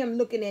 instead of him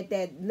looking at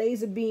that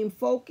laser beam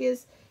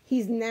focus,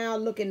 he's now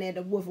looking at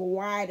it with a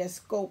wider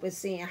scope and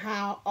seeing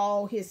how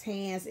all his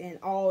hands and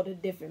all the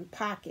different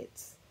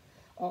pockets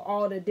or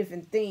all the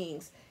different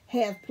things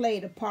have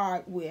played a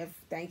part with,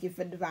 thank you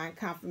for divine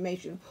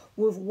confirmation,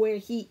 with where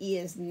he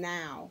is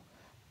now.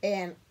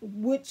 And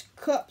which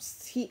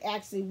cups he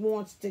actually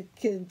wants to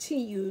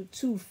continue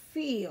to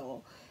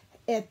fill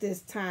at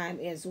this time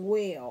as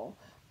well.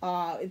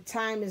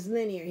 Time is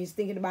linear. He's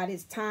thinking about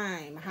his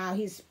time, how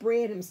he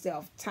spread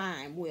himself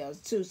time well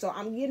too. So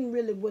I'm getting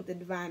really with the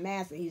divine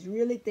master. He's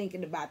really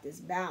thinking about this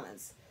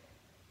balance.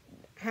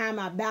 How am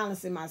I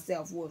balancing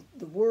myself with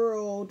the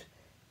world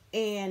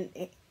and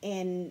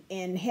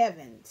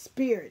heaven,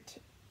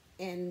 spirit,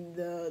 and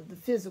the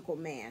physical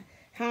man?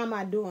 How am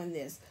I doing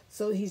this?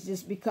 So he's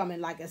just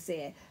becoming, like I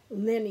said,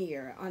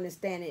 linear,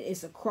 understanding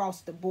it's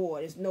across the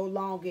board. It's no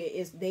longer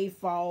it's they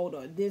fault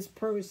or this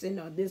person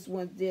or this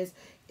one's this.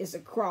 It's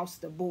across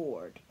the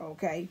board,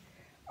 okay?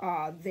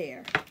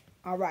 There.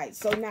 All right,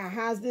 so now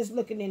how's this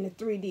looking in the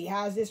 3D?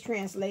 How's this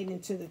translating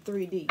to the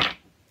 3D?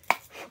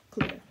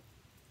 Clear.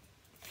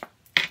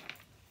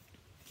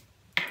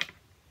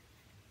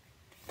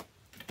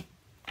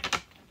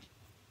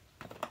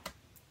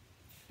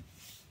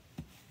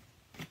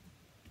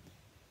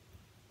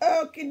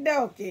 Okie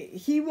dokie.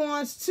 He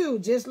wants to,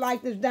 just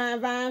like the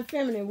divine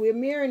feminine. We're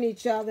mirroring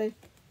each other.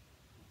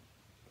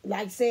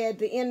 Like I said, at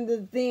the end of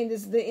the thing,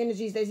 this is the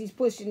energies that he's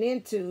pushing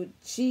into.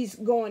 She's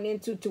going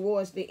into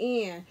towards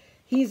the end.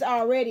 He's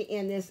already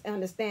in this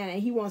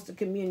understanding. He wants the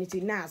community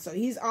now. So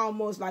he's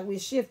almost like we're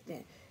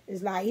shifting.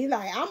 It's like, he's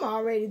like, I'm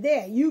already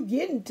there. You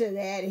getting to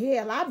that.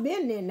 Hell, I've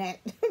been in that,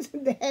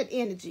 that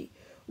energy.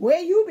 Where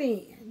you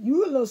been?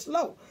 You a little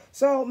slow.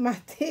 So my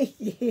thing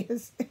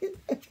is,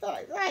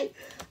 like,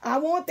 I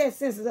want that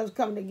sense of us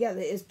coming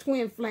together. It's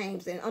twin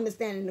flames and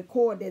understanding the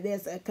core that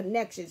there's a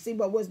connection. See,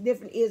 but what's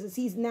different is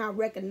he's now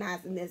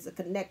recognizing there's a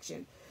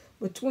connection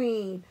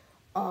between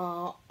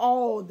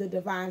all the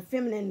divine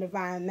feminine,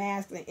 divine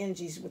masculine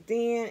energies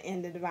within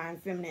and the divine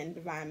feminine and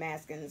divine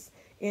masculine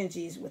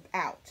energies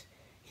without.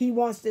 He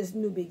wants this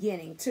new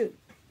beginning too,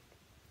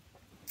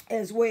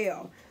 as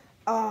well.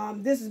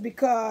 This is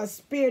because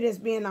spirit has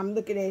been, I'm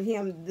looking at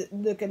him,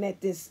 looking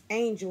at this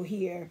angel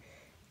here,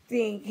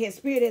 his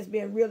spirit has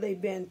really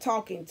been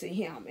talking to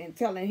him and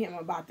telling him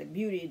about the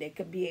beauty that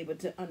could be able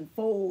to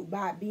unfold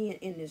by being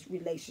in this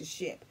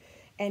relationship.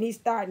 And he's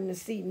starting to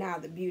see now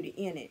the beauty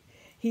in it.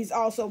 He's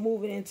also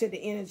moving into the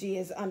energy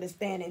as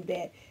understanding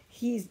that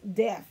he's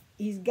deaf.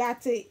 He's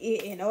got to,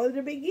 in order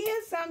to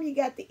begin something, you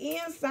got to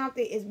end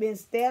something. It's been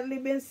steadily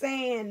been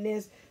saying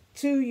this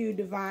to you,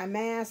 divine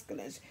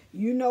masculines.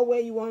 You know where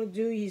you want to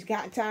do. He's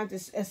got time to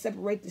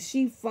separate the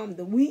sheep from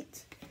the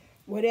wheat.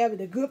 Whatever,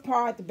 the good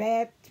part, the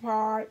bad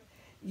part.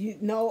 You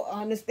know,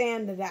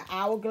 understand that the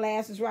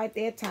hourglass is right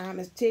there. Time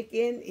is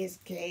ticking. It's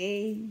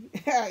okay.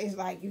 It's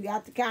like you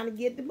got to kind of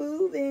get the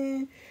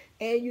moving.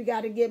 And you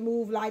got to get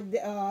moved like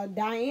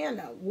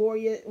Diana,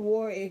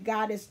 warrior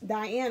goddess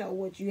Diana,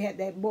 which you had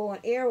that bow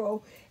and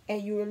arrow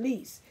and you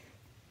release.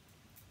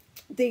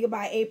 Think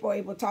about April.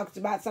 April talks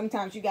about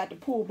sometimes you got to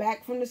pull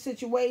back from the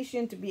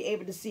situation to be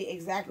able to see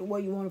exactly where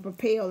you want to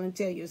propel and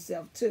tell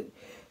yourself to.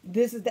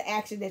 This is the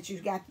action that you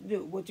got to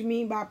do. What you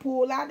mean by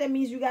pull out? That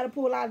means you got to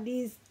pull out of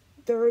these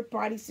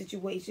third-party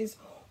situations,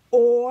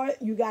 or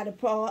you got to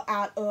pull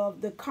out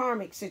of the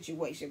karmic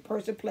situation,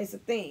 person, place, or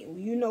thing.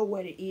 You know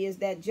what it is,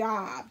 that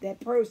job, that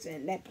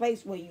person, that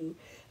place where you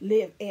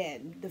live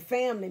at, the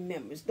family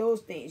members,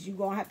 those things. You're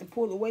going to have to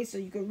pull away so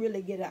you can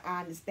really get an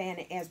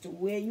understanding as to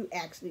where you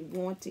actually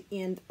want to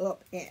end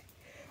up at.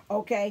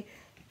 Okay?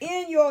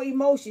 In your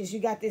emotions, you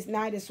got this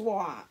Knight of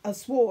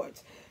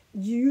Swords.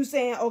 You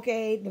saying,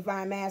 okay,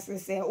 divine masculine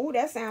saying, oh,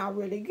 that sounds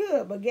really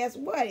good. But guess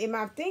what? In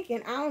my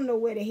thinking, I don't know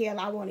where the hell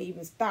I want to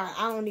even start.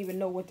 I don't even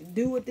know what to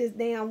do with this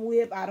damn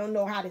whip. I don't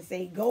know how to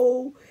say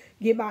go,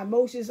 get my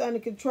emotions under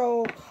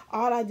control.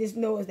 All I just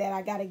know is that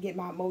I got to get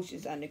my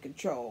emotions under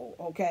control,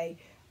 okay?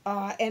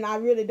 And I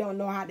really don't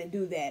know how to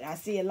do that. I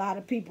see a lot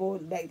of people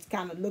that's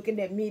kind of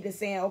looking at me to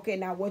saying, okay,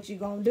 now what you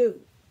gonna do?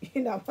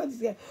 You know,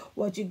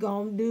 what you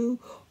gonna do?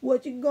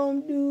 What you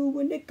gonna do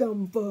when they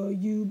come for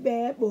you,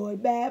 bad boy,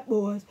 bad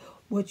boys?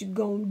 What you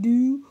gonna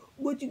do?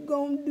 What you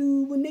gonna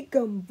do when they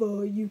come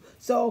for you?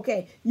 So,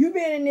 okay, you've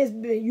been in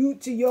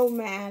this, to your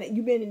mind,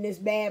 you've been in this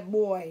bad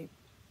boy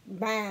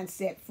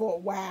mindset for a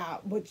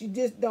while, but you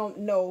just don't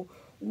know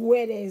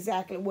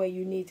exactly where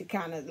you need to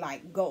kind of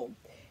like go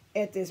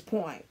at this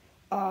point.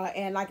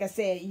 And like I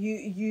said,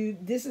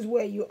 this is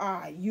where you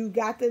are. You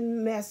got the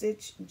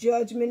message.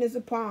 Judgment is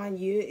upon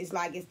you. It's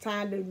like it's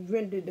time to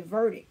render the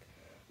verdict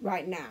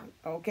right now.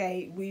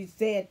 Okay, we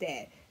said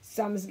that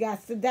someone's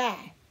got to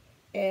die,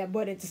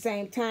 but at the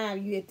same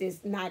time, you get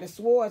this Knight of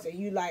Swords, and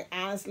you like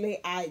honestly,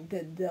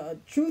 the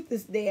truth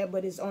is there,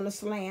 but it's on a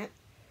slant,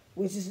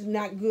 which is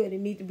not good.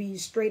 It needs to be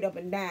straight up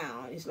and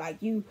down. It's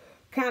like you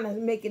kind of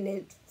making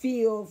it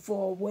feel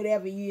for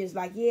whatever you is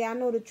like, yeah, I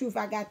know the truth.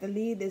 I got to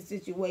leave this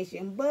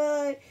situation,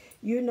 but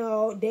you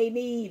know, they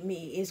need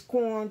me. It's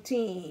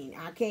quarantine.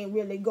 I can't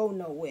really go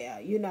nowhere.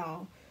 You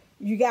know,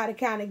 you got to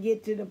kind of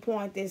get to the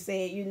point that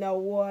said, you know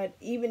what,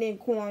 even in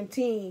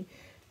quarantine,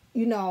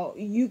 you know,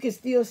 you can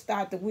still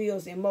start the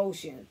wheels in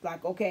motion.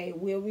 Like, okay,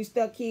 we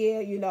stuck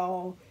here, you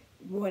know,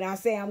 when I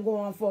say I'm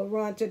going for a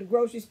run to the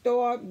grocery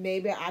store,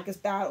 maybe I can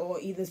start or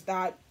either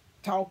start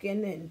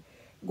talking and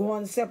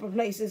going to separate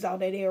places, or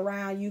that they're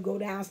around you, go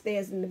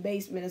downstairs in the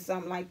basement or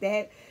something like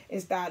that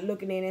and start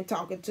looking in and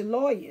talking to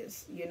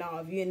lawyers. You know,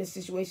 if you're in a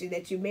situation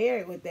that you're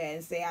married with that,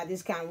 and say, I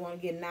just kind of want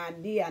to get an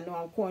idea. I know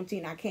I'm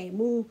quarantined, I can't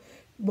move,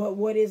 but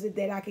what is it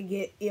that I can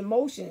get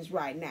emotions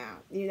right now?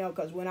 You know,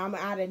 because when I'm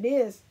out of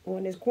this,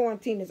 when this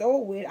quarantine is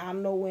over with, I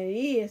don't know when it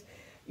is,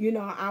 you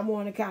know, I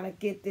want to kind of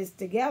get this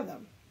together.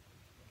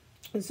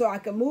 And so I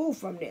can move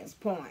from this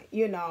point,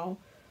 you know,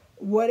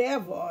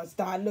 whatever, or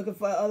start looking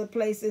for other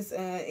places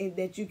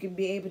that you can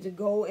be able to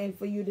go and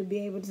for you to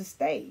be able to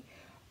stay.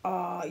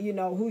 You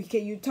know, who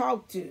can you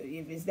talk to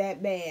if it's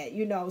that bad,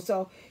 you know?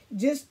 So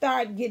just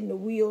start getting the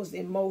wheels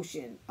in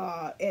motion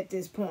at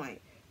this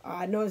point.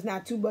 I know it's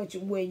not too much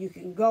where you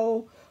can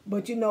go,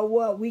 but you know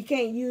what? We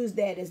can't use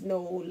that as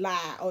no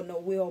lie or no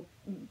well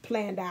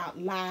planned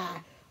out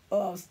lie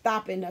of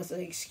stopping us,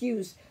 an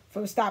excuse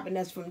from stopping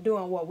us from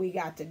doing what we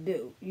got to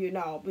do, you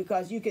know,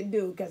 because you can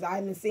do, because I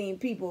done seen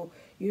people,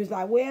 you was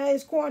like, well,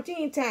 it's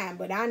quarantine time,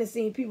 but I done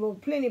seen people,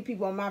 plenty of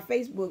people on my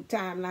Facebook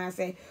timeline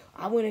say,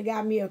 I went and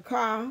got me a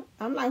car.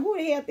 I'm like, who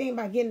the hell think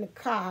about getting a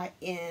car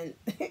in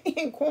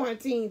in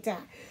quarantine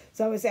time?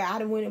 So I say, I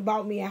done went and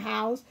bought me a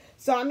house.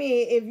 So, I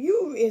mean, if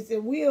you, it's a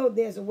will,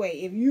 there's a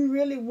way. If you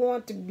really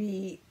want to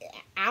be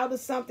out of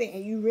something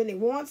and you really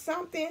want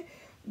something,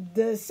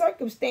 the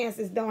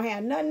circumstances don't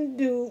have nothing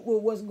to do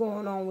with what's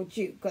going on with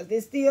you, because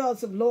there's still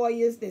some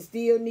lawyers that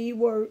still need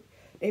work.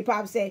 They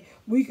probably say,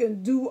 we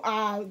can do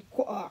our,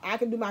 I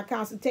can do my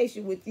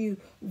consultation with you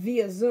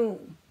via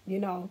Zoom, you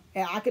know,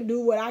 and I can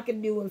do what I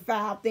can do and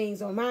file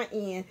things on my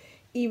end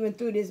even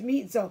through this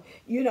meeting. So,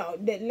 you know,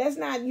 let's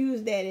not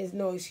use that as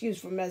no excuse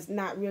from us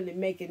not really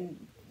making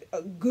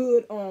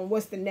good on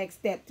what's the next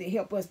step to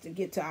help us to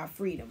get to our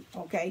freedom.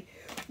 Okay,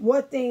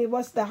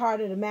 what's the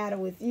heart of the matter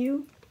with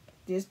you?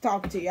 Just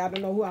talking to you. I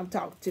don't know who I'm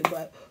talking to,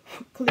 but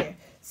clear.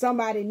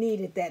 Somebody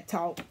needed that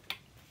talk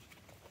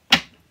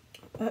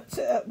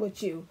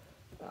with you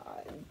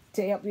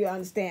to help you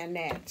understand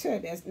that. Sure,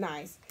 that's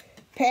nice.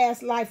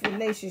 Past life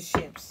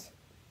relationships.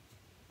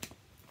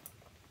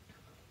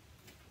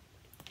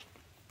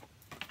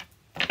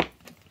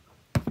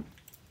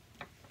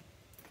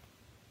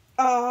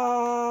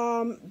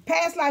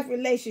 Past life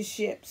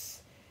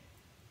relationships.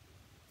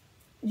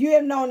 You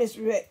have known this.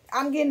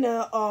 I'm getting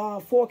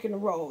a fork in the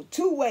road.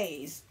 Two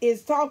ways.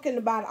 It's talking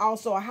about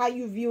also how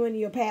you viewing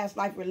your past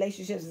life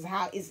relationships is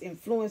how it's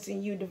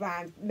influencing you,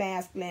 divine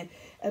masculine,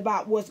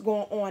 about what's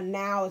going on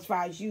now as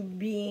far as you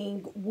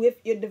being with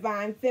your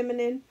divine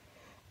feminine.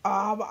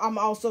 I'm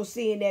also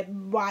seeing that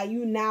while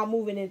you now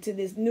moving into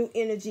this new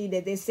energy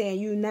that they're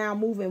saying you now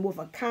moving with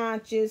a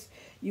conscious,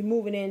 you're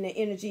moving in the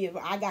energy of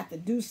I got to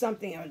do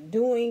something or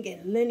doing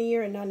and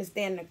linear and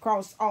understanding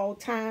across all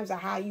times of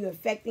how you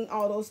affecting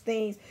all those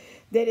things,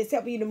 that it's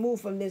helping you to move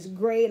from this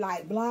gray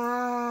like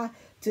blah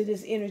to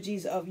this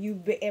energies of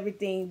you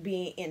everything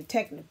being in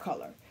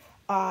technicolor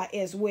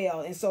as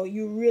well. And so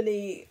you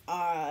really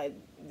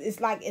it's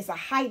like it's a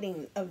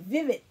hiding, a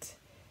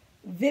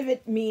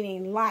vivid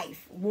meaning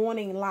life, want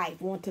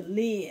to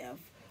live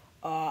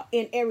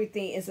in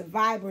everything. It's a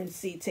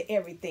vibrancy to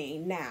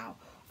everything now.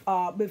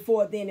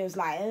 Before then it was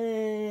like,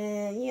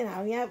 you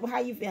know, yeah,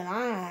 how you feeling? All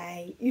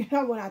right. You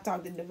know, when I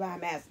talk to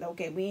Divine Master,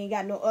 okay, we ain't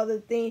got no other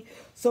thing.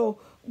 So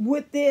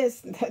with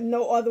this,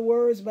 no other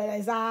words, but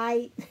as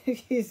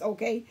it's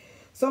okay.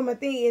 So my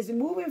thing is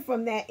moving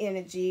from that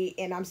energy,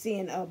 and I'm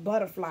seeing a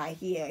butterfly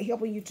here,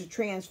 helping you to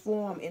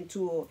transform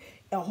into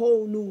a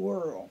whole new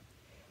world.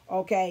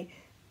 Okay.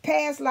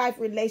 Past life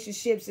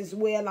relationships as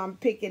well, I'm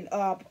picking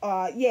up.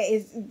 Yeah,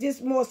 it's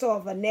just more so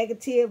of a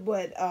negative,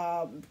 but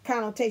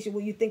connotation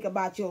when you think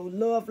about your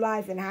love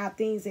life and how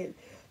things have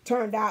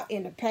turned out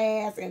in the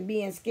past and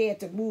being scared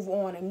to move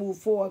on and move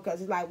forward. Because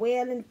it's like,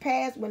 well, in the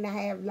past when I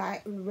have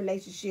like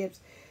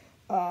relationships,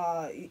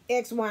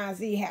 X, Y, and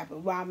Z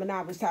happened. Well,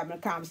 I was having a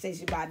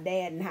conversation about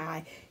Dad and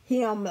how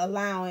him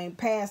allowing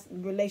past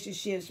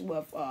relationships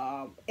with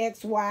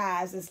X,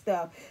 Y's and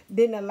stuff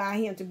didn't allow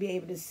him to be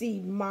able to see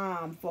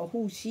Mom for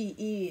who she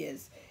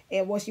is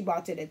and what she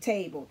brought to the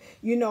table.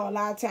 You know, a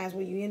lot of times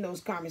when you're in those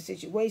common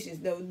situations,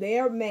 though,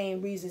 their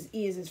main reasons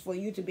is for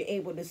you to be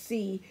able to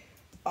see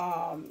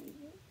the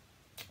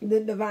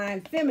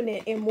divine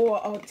feminine in more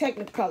of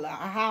technicolor,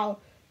 how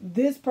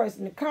this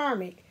person, the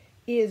karmic,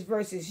 is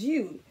versus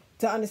you.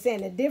 To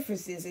understand the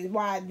differences is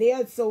why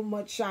they're so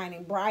much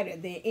shining brighter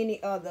than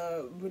any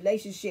other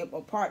relationship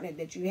or partner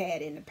that you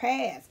had in the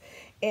past.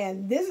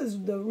 And this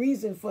is the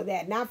reason for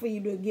that. Not for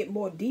you to get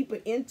more deeper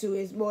into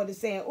it. It's more to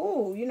saying,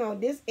 oh, you know,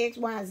 this X,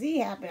 Y, and Z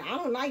happened. I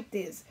don't like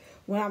this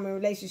when I'm in a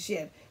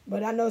relationship.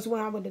 But I notice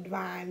when I'm with the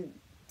divine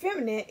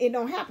feminine, it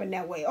don't happen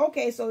that way.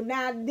 Okay, so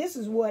now this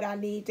is what I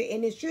need to,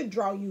 and it should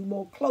draw you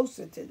more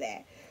closer to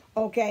that.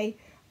 Okay.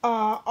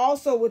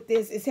 Also with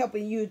this, it's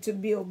helping you to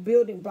build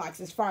building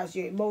blocks as far as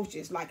your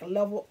emotions, like a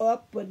level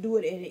up, but do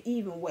it in an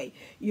even way.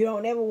 You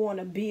don't ever want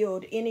to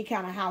build any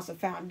kind of house or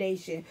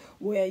foundation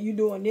where you're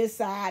doing this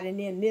side and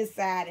then this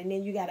side, and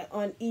then you got an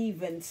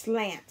uneven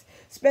slant.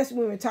 Especially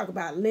when we talk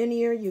about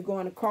linear, you're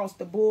going across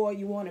the board.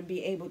 You want to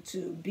be able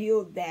to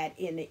build that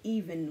in an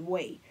even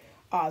way.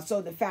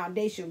 So the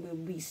foundation will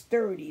be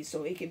sturdy,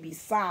 so it can be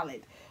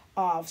solid,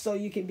 so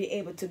you can be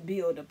able to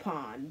build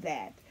upon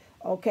that.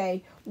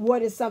 Okay,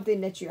 what is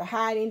something that you're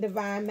hiding,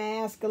 divine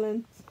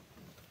masculine?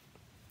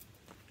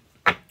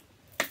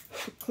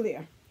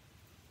 Clear.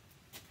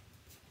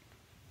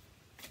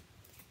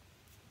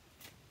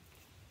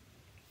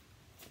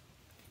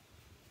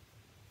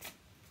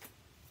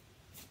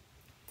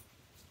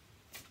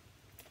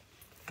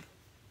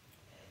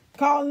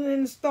 Calling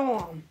in the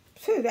storm.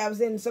 That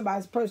was in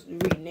somebody's personal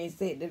reading. They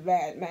said, the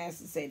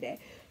master said that.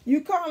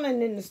 You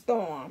calling in the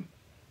storm.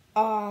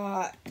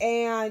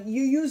 And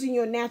you're using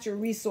your natural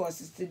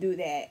resources to do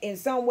that. In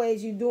some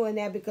ways, you're doing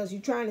that because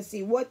you're trying to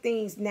see what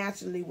things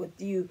naturally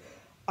with you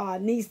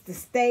needs to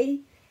stay,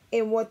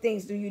 and what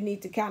things do you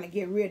need to kind of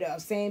get rid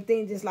of. Same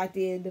thing, just like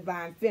the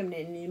divine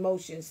feminine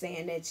emotion,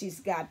 saying that she's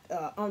got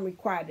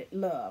unrequited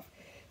love.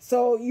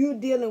 So you're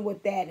dealing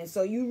with that, and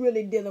so you're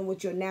really dealing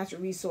with your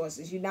natural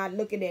resources. You're not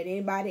looking at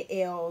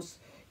anybody else.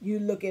 You're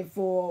looking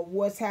for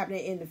what's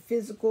happening in the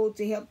physical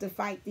to help to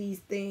fight these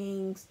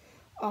things.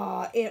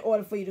 In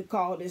order for you to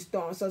call this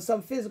storm. So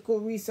some physical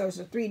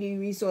resources, 3D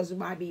resources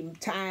might be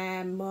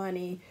time,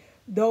 money.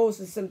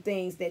 Those are some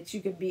things that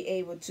you could be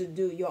able to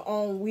do. Your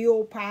own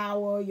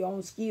willpower, your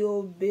own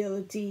skill,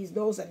 abilities.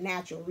 Those are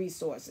natural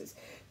resources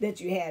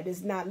that you have.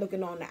 It's not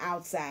looking on the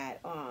outside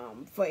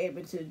for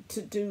able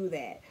to do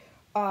that.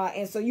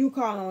 And so you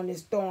call on this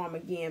storm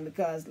again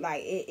because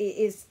like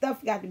it's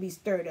stuff got to be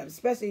stirred up,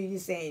 especially you're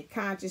saying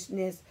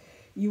consciousness.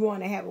 You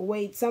want to have a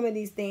weight. Some of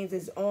these things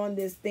is on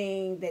this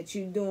thing that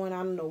you're doing.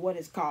 I don't know what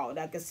it's called.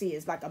 I can see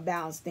it's like a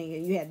balance thing,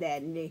 and you had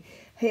that, and they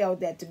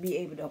held that to be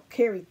able to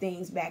carry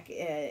things back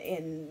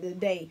in the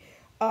day.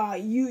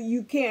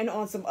 You carrying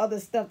on some other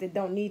stuff that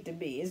don't need to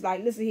be. It's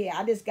like, listen here,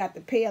 I just got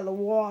the pail of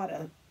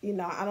water. You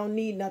know, I don't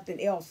need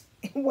nothing else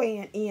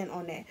weighing in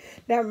on that.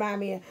 That remind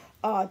me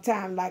of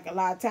time, like a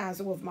lot of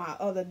times with my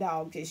other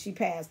dog that she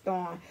passed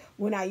on,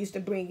 when I used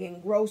to bring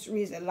in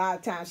groceries. A lot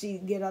of times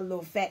she'd get her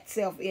little fat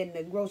self in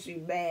the grocery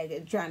bag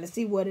and trying to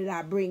see what did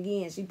I bring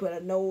in. She put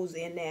her nose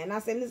in there, and I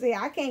said, listen,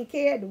 I can't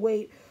carry the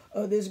weight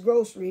of this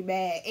grocery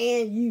bag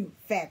and you,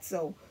 fat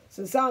so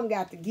some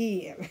got to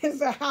give.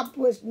 So I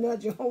push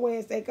nudge her away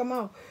and say, come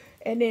on.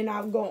 And then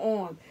I'll go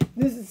on.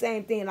 This is the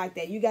same thing like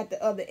that. You got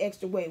the other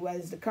extra weight, whether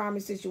it's the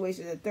karmic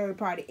situation, the third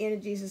party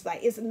energies. It's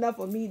like, it's enough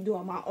of me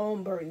doing my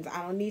own burdens.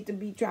 I don't need to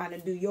be trying to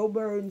do your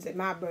burdens and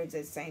my burdens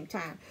at the same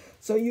time.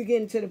 So you're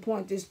getting to the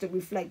point just to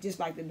reflect, just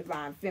like the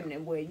divine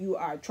feminine, where you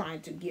are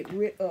trying to get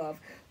rid of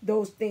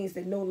those things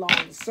that no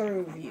longer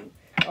serve you.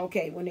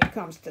 Okay, when it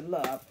comes to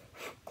love.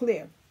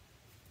 Clear.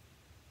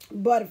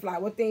 Butterfly,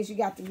 what things you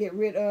got to get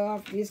rid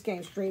of? This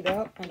came straight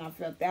up, and I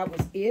felt that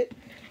was it.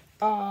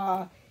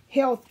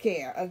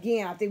 Healthcare.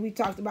 Again, I think we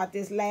talked about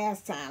this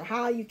last time.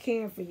 How are you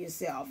caring for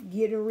yourself?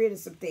 Getting rid of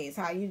some things.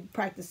 How you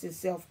practicing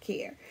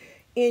self-care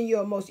in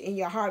your emotion, in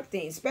your heart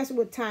things, especially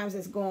with times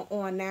that's going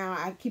on now.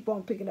 I keep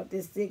on picking up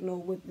this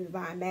signal with the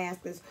divine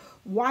masters.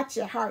 Watch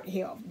your heart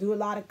health. Do a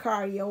lot of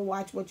cardio.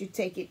 Watch what you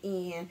take it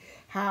in.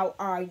 How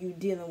are you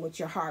dealing with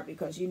your heart?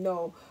 Because you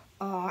know,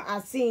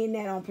 I've seen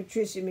that on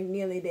Patricia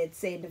McNealy that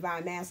said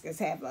divine masters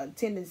have a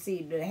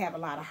tendency to have a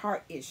lot of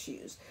heart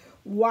issues.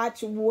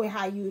 Watch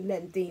how you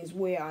letting things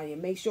wear on you.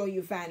 Make sure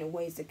you're finding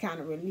ways to kind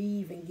of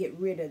relieve and get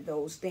rid of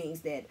those things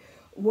that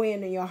weigh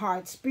in your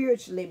heart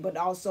spiritually, but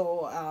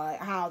also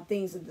how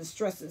things are the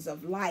stresses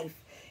of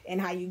life and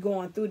how you're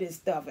going through this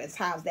stuff.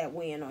 How's that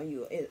weighing on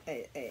you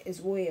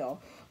as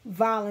well.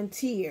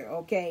 Volunteer,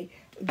 okay?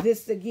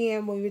 This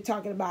again, when we're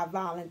talking about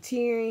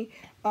volunteering,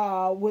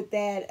 with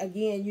that,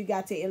 again, you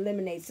got to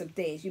eliminate some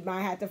things. You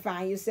might have to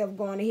find yourself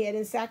going ahead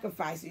and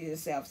sacrificing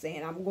yourself,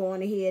 saying, I'm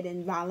going ahead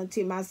and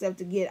volunteer myself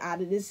to get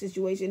out of this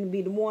situation and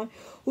be the one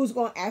who's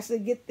going to actually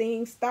get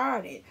things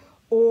started.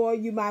 Or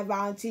you might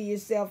volunteer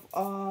yourself,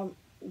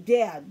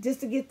 just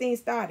to get things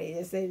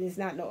started. There's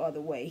not no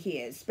other way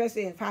here,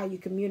 especially in how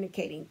you're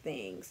communicating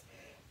things.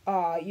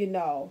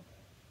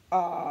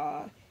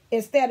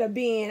 Instead of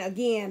being,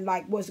 again,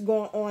 like what's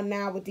going on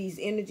now with these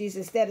energies,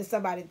 instead of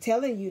somebody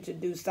telling you to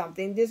do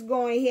something, just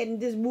go ahead and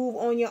just move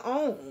on your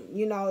own.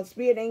 You know,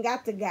 Spirit ain't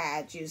got to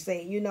guide you.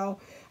 Say, you know,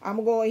 I'm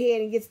going to go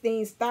ahead and get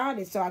things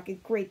started so I can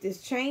create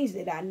this change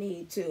that I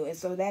need to. And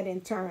so that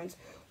in turn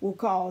will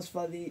cause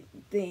for the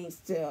things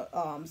to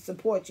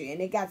support you.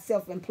 And they got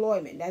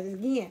self-employment. That is,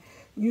 again,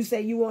 you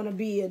say you want to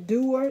be a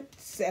doer.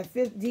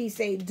 5th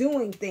say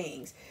doing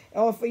things.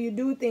 Or for you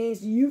do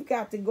things, you've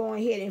got to go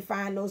ahead and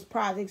find those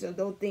projects or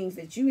those things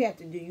that you have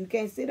to do. You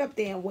can't sit up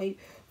there and wait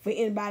for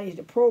anybody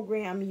to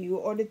program you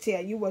or to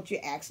tell you what you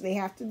actually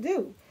have to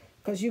do.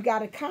 Because you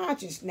got a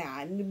conscience now.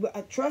 And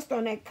a trust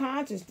on that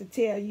conscience to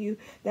tell you.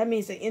 That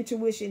means an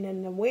intuition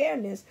and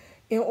awareness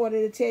in order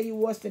to tell you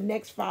what's the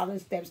next following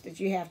steps that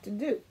you have to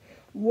do.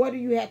 What do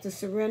you have to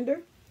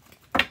surrender?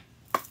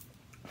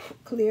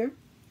 Clear.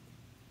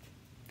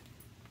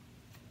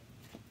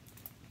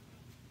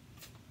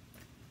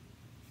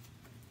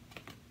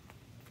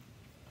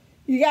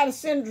 You got to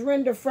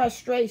surrender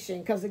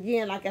frustration. Because,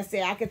 again, like I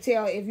said, I could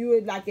tell if you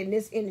were, like, in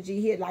this energy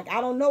here, like,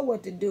 I don't know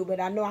what to do, but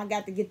I know I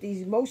got to get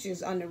these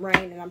emotions under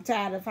rein, and I'm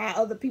tired of how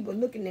other people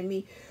looking at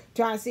me,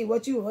 trying to see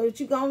what you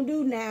going to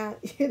do now.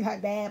 You're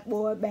like, bad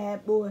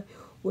boy,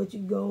 what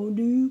you going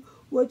to do?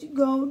 What you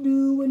going to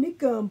do when they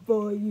come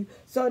for you?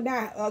 So,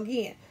 now,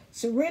 again,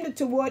 surrender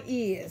to what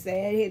is.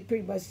 And it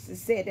pretty much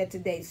said that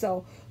today.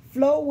 So,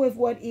 flow with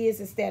what is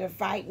instead of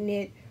fighting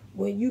it.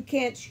 When you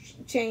can't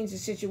change the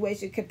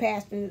situation,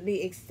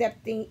 compassionately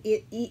accepting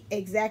it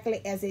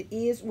exactly as it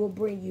is will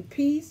bring you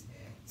peace.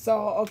 So,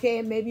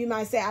 okay, maybe you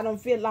might say, I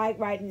don't feel like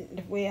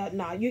writing. Well,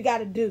 no, you got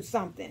to do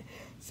something.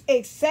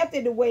 Accept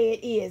it the way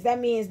it is. That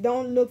means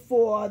don't look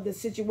for the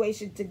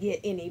situation to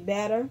get any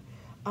better.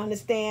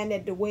 Understand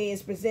that the way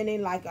it's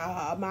presenting, like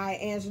Maya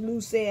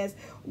Angelou says,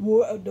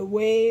 the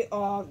way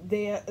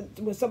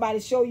when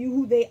somebody show you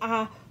who they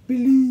are,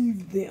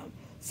 believe them.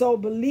 So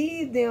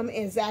believe them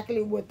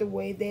exactly with the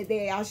way that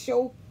they are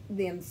show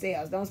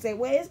themselves. Don't say,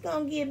 well, it's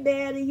going to get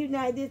better. You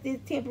know, this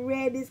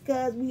temporary. This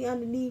because we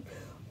underneath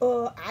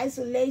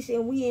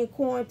isolation. We in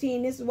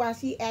quarantine. This is why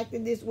she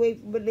acted this way.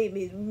 Believe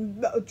me.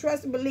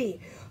 Trust and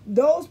believe.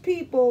 Those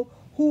people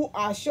who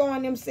are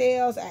showing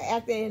themselves are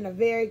acting in a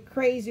very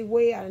crazy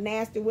way or a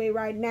nasty way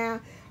right now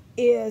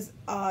is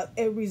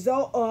a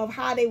result of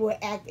how they would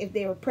act if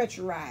they were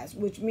pressurized,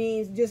 which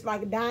means just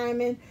like a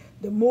diamond,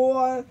 the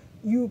more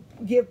you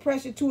give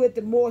pressure to it,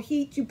 the more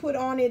heat you put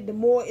on it, the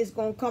more it's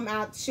going to come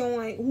out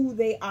showing who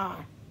they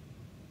are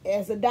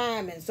as a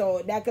diamond.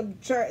 So that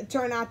could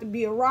turn out to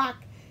be a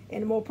rock,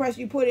 and the more pressure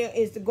you put it,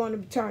 it's going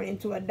to turn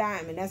into a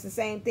diamond. That's the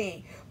same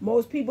thing.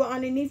 Most people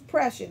underneath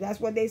pressure,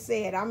 that's what they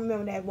said. I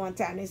remember that one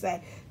time. They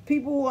said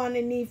people who are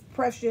underneath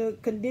pressure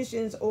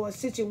conditions or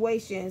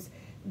situations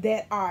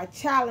that are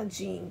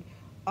challenging,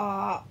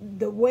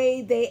 the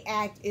way they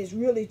act is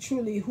really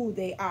truly who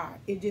they are.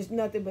 It just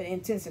nothing but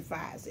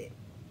intensifies it.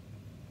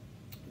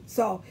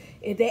 So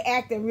if they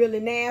acting really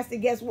nasty,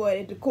 guess what?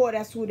 At the core,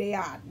 that's who they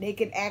are. They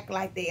can act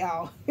like they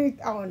are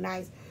all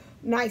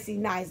nicey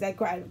nice. That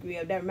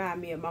that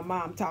remind me of my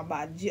mom talking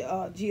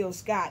about Jill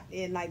Scott,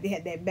 and like they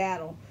had that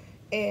battle,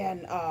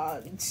 and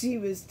she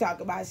was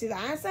talking about, she's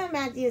like, I'm something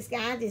about Jill Scott,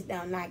 I just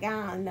don't like,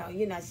 I don't know.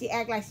 You know, she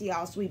act like she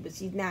all sweet, but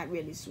she's not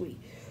really sweet.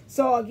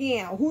 So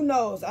again, who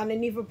knows?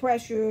 Underneath a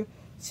pressure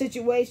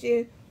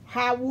situation,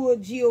 how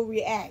would Jill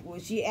react?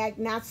 Would she act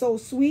not so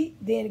sweet?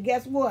 Then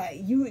guess what?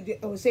 You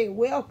would say,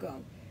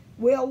 welcome.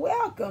 Well,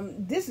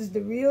 welcome. This is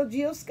the real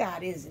Jill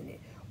Scott, isn't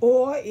it?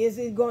 Or is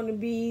it going to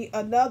be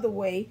another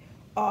way?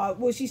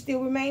 Will she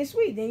still remain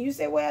sweet? Then you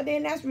say, well,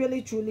 then that's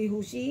really truly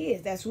who she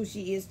is. That's who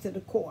she is to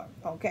the core.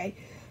 Okay.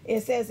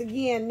 It says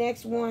again,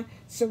 next one,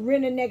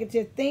 surrender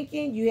negative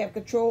thinking. You have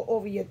control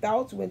over your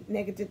thoughts. When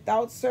negative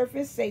thoughts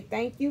surface, say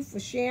thank you for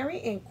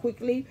sharing and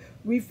quickly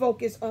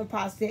refocus on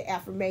positive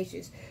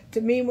affirmations.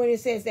 To me, when it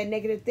says that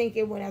negative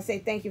thinking, when I say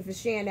thank you for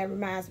sharing, that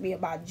reminds me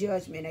about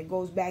judgment. It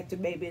goes back to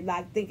maybe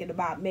like thinking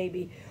about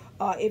maybe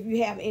if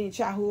you have any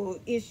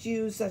childhood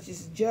issues such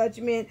as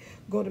judgment,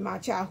 go to my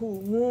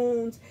childhood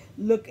wounds,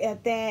 look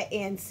at that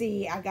and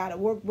see. I got a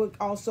workbook.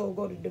 Also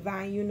go to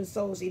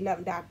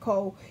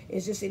divineunisols11.co.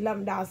 It's just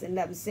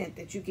 $11.11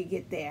 that you can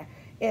get there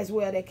as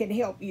well. That can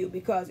help you,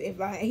 because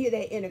if I hear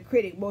that inner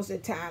critic, most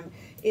of the time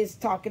it's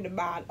talking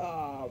about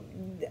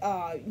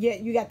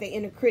you got the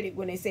inner critic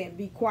when they say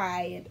be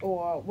quiet,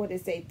 or what they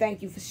say,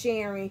 thank you for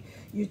sharing.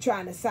 You're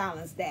trying to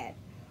silence that.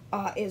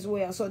 As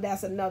well. So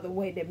that's another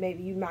way that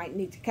maybe you might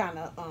need to kind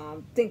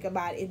of think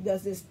about it.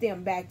 Does this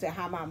stem back to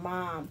how my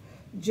mom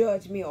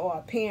judged me, or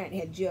a parent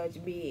had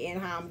judged me,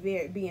 and how I'm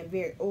being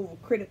very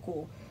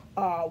overcritical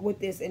with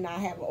this, and I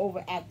have an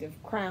overactive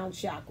crown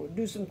chakra?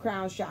 Do some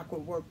crown chakra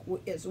work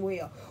as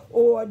well,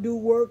 or do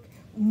work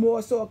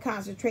more so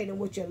concentrating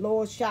with your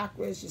lower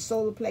chakras, your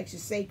solar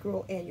plexus,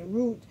 sacral, and your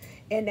root,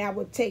 and that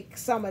would take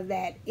some of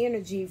that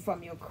energy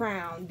from your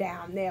crown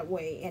down that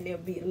way, and it'll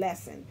be a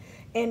lesson.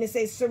 And it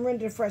says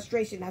surrender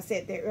frustration. I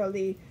said that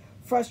earlier.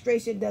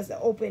 Frustration doesn't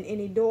open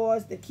any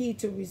doors. The key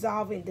to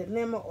resolving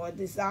dilemma or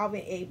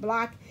dissolving a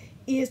block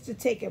is to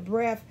take a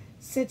breath,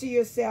 center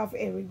yourself,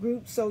 and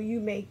regroup so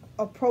you may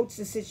approach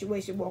the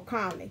situation more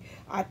calmly.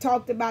 I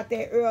talked about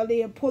that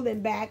earlier,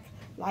 pulling back,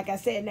 like I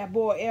said in that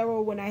bow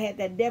arrow when I had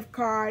that death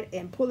card,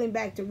 and pulling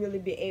back to really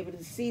be able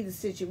to see the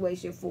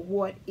situation for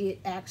what it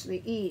actually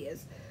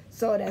is.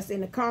 So that's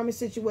in a karmic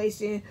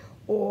situation,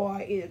 or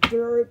in a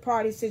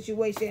third-party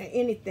situation, or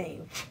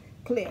anything.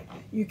 Clear.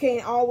 You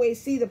can't always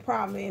see the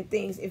problem in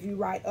things if you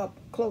write up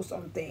close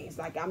on things.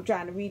 Like I'm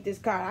trying to read this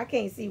card, I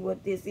can't see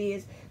what this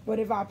is, but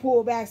if I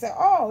pull back and say,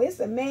 oh, it's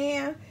a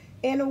man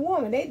and a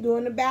woman, they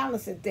doing the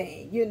balancing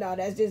thing. You know,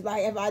 that's just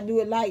like if I do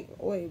it like,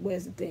 wait,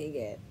 where's the thing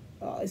at?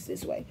 Oh, it's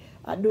this way.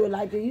 I do it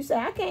like this. You say,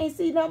 I can't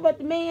see nothing but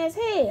the man's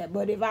head.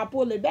 But if I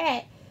pull it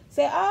back,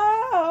 say,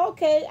 oh,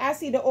 okay, I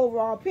see the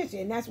overall picture.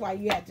 And that's why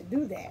you have to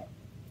do that.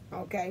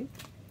 Okay.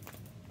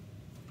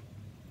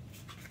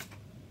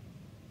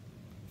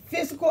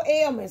 Physical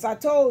ailments. I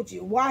told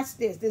you. Watch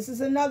this. This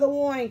is another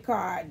warning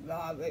card.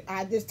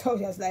 I just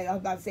told you. I was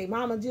about to say,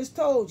 Mama just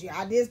told you.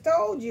 I just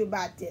told you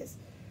about this.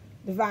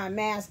 divine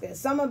masculine.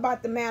 Something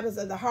about the matters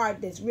of the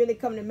heart that's really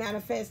coming to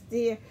manifest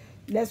here.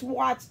 Let's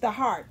watch the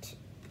heart,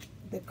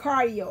 the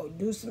cardio,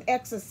 do some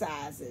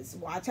exercises,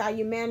 watch how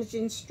you're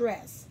managing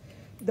stress,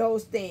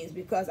 those things,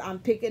 because I'm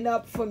picking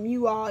up from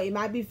you all. It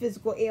might be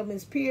physical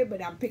ailments, period,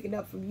 but I'm picking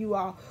up from you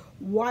all.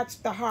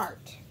 Watch the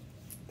heart,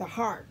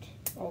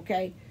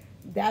 okay?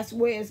 That's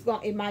where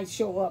it might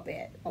show up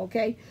at,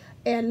 okay?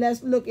 And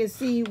let's look and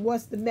see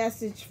what's the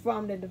message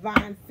from the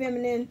divine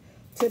feminine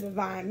to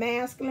divine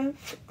masculine.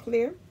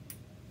 Clear.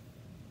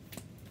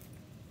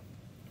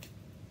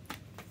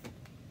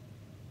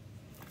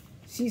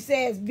 She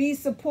says, be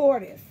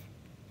supportive.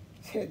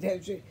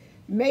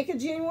 Make a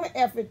genuine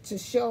effort to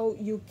show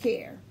you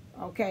care,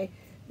 okay?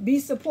 Be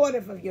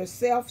supportive of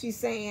yourself, she's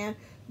saying.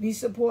 Be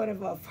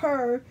supportive of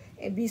her,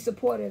 and be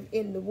supportive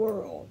in the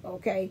world,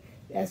 okay?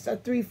 That's a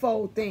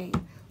threefold thing.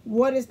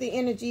 What is the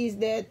energies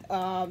that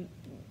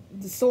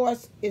the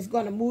source is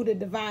going to move the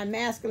divine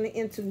masculine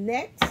into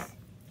next?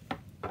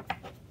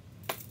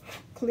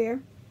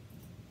 Clear.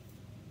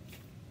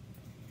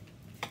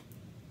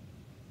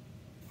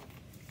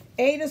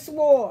 Eight of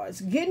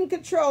Swords. Get in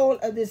control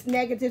of this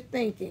negative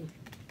thinking.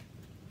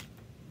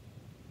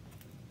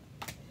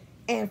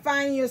 And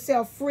find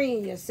yourself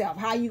freeing yourself.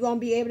 How you going to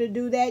be able to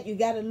do that? You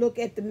got to look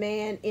at the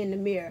man in the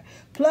mirror.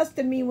 Plus,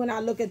 to me, when I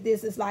look at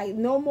this, it's like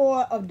no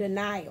more of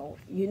denial.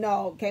 You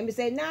know, can't be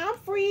saying, nah, I'm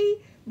free.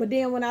 But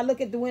then when I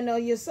look at the window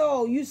of your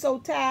soul, you so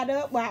tied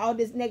up by all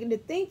this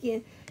negative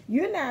thinking,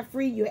 you're not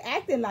free. You're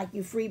acting like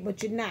you're free,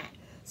 but you're not.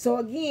 So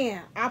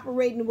again,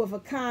 operating with a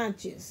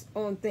conscience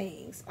on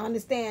things.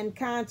 Understand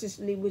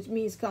consciously, which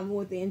means coming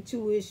with the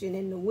intuition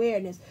and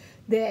awareness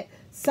that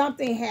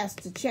something has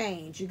to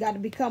change. You got to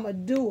become a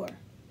doer.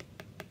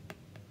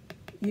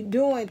 You're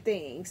doing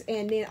things.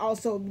 And then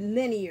also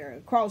linear,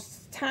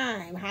 across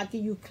time. How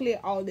can you clear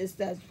all this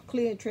stuff?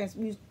 Clear and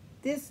transmute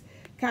this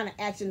kind of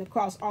action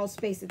across all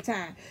space and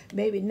time.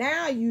 Maybe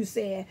now you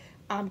said,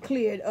 I'm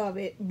cleared of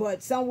it,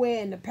 but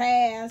somewhere in the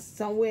past,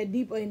 somewhere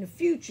deeper in the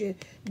future,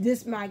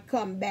 this might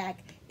come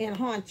back and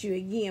haunt you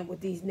again with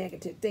these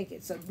negative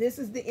thinking. So this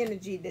is the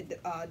energy that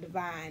the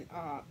divine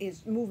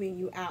is moving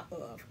you out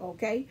of,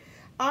 okay?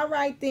 All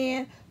right,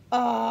 then.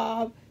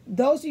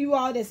 Those of you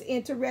all that's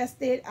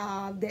interested,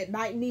 that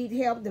might need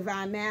help,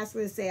 divine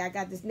masculine, say, I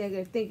got this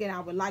negative thinking,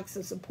 I would like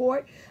some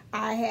support.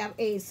 I have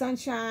a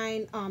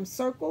Sunshine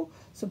Circle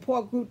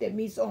support group that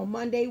meets on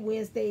Monday,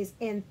 Wednesdays,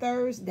 and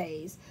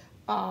Thursdays.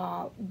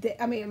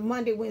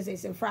 Monday,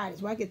 Wednesdays, and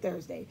Fridays. Well, I get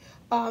Thursday.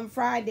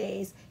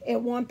 Fridays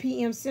at 1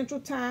 p.m. Central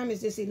Time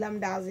is just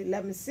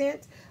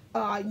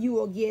 $11.11. You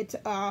will get,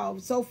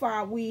 so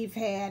far we've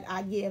had,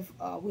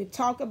 we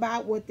talk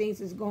about what things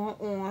is going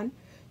on.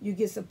 You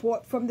get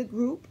support from the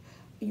group.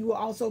 You will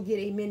also get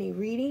a mini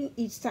reading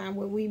each time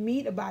when we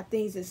meet about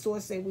things that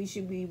Source say we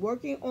should be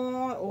working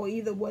on, or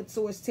either what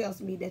Source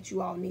tells me that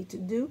you all need to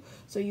do.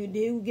 So you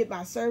do get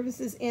my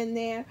services in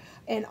there.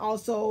 And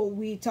also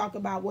we talk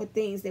about what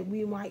things that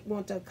we might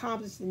want to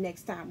accomplish the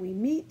next time we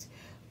meet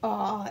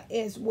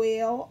as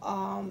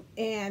well.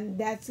 And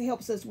that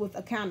helps us with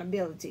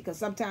accountability, because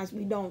sometimes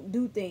we don't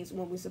do things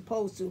when we're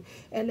supposed to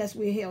unless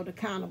we're held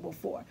accountable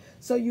for.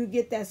 So you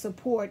get that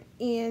support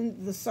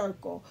in the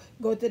circle.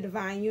 Go to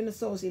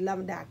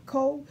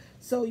divineunisource11.co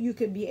so you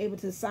can be able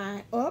to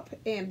sign up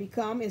and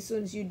become. As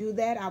soon as you do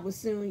that, I will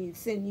soon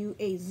send you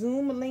a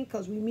Zoom link,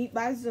 because we meet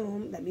by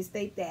Zoom. Let me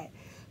state that.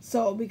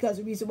 So because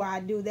the reason why I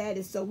do that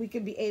is so we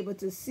can be able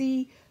to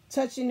see,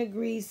 touch, and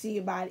agree, see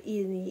about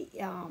any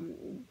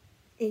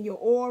in your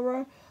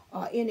aura,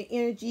 any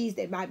energies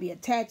that might be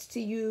attached to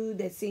you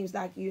that seems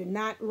like you're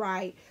not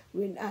right.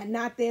 We're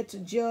not there to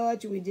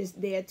judge. We're just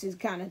there to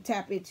kind of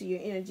tap into your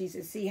energies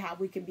and see how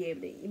we can be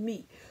able to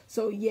meet.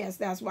 So yes,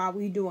 that's why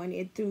we're doing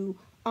it through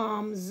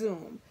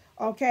Zoom.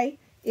 Okay?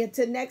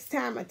 Until next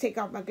time, I take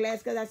off my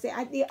glasses, because I say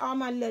I did all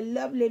my little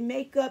lovely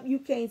makeup. You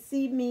can't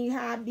see me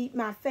how I beat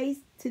my face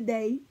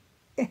today.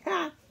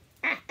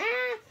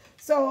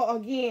 So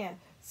again,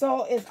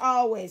 so it's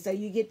always, so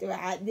you get to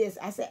this.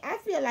 I said, I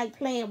feel like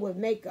playing with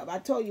makeup. I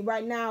told you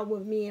right now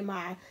with me and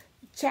my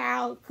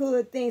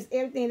childhood things,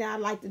 everything that I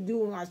like to do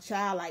when I was a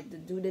child, like to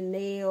do the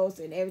nails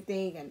and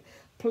everything and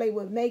play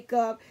with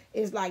makeup.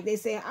 It's like they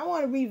say, I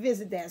want to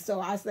revisit that. So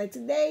I said,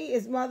 today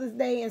is Mother's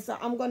Day, and so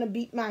I'm going to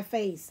beat my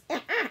face.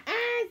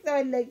 So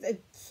it looks a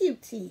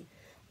cutie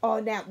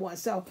on that one.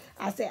 So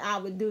I said I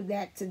would do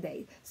that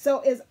today. So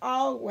as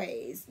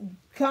always,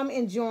 come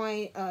and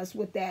join us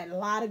with that. A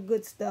lot of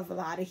good stuff, a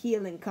lot of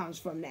healing comes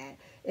from that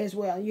as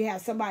well. You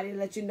have somebody to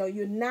let you know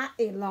you're not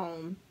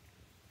alone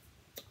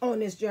on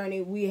this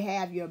journey. We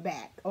have your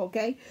back,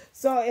 okay?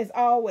 So as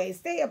always,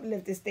 stay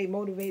uplifted, stay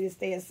motivated,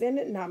 stay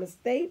ascended.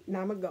 Namaste,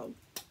 namago.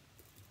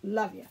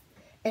 Love you.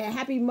 And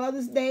happy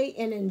Mother's Day,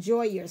 and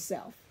enjoy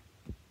yourself.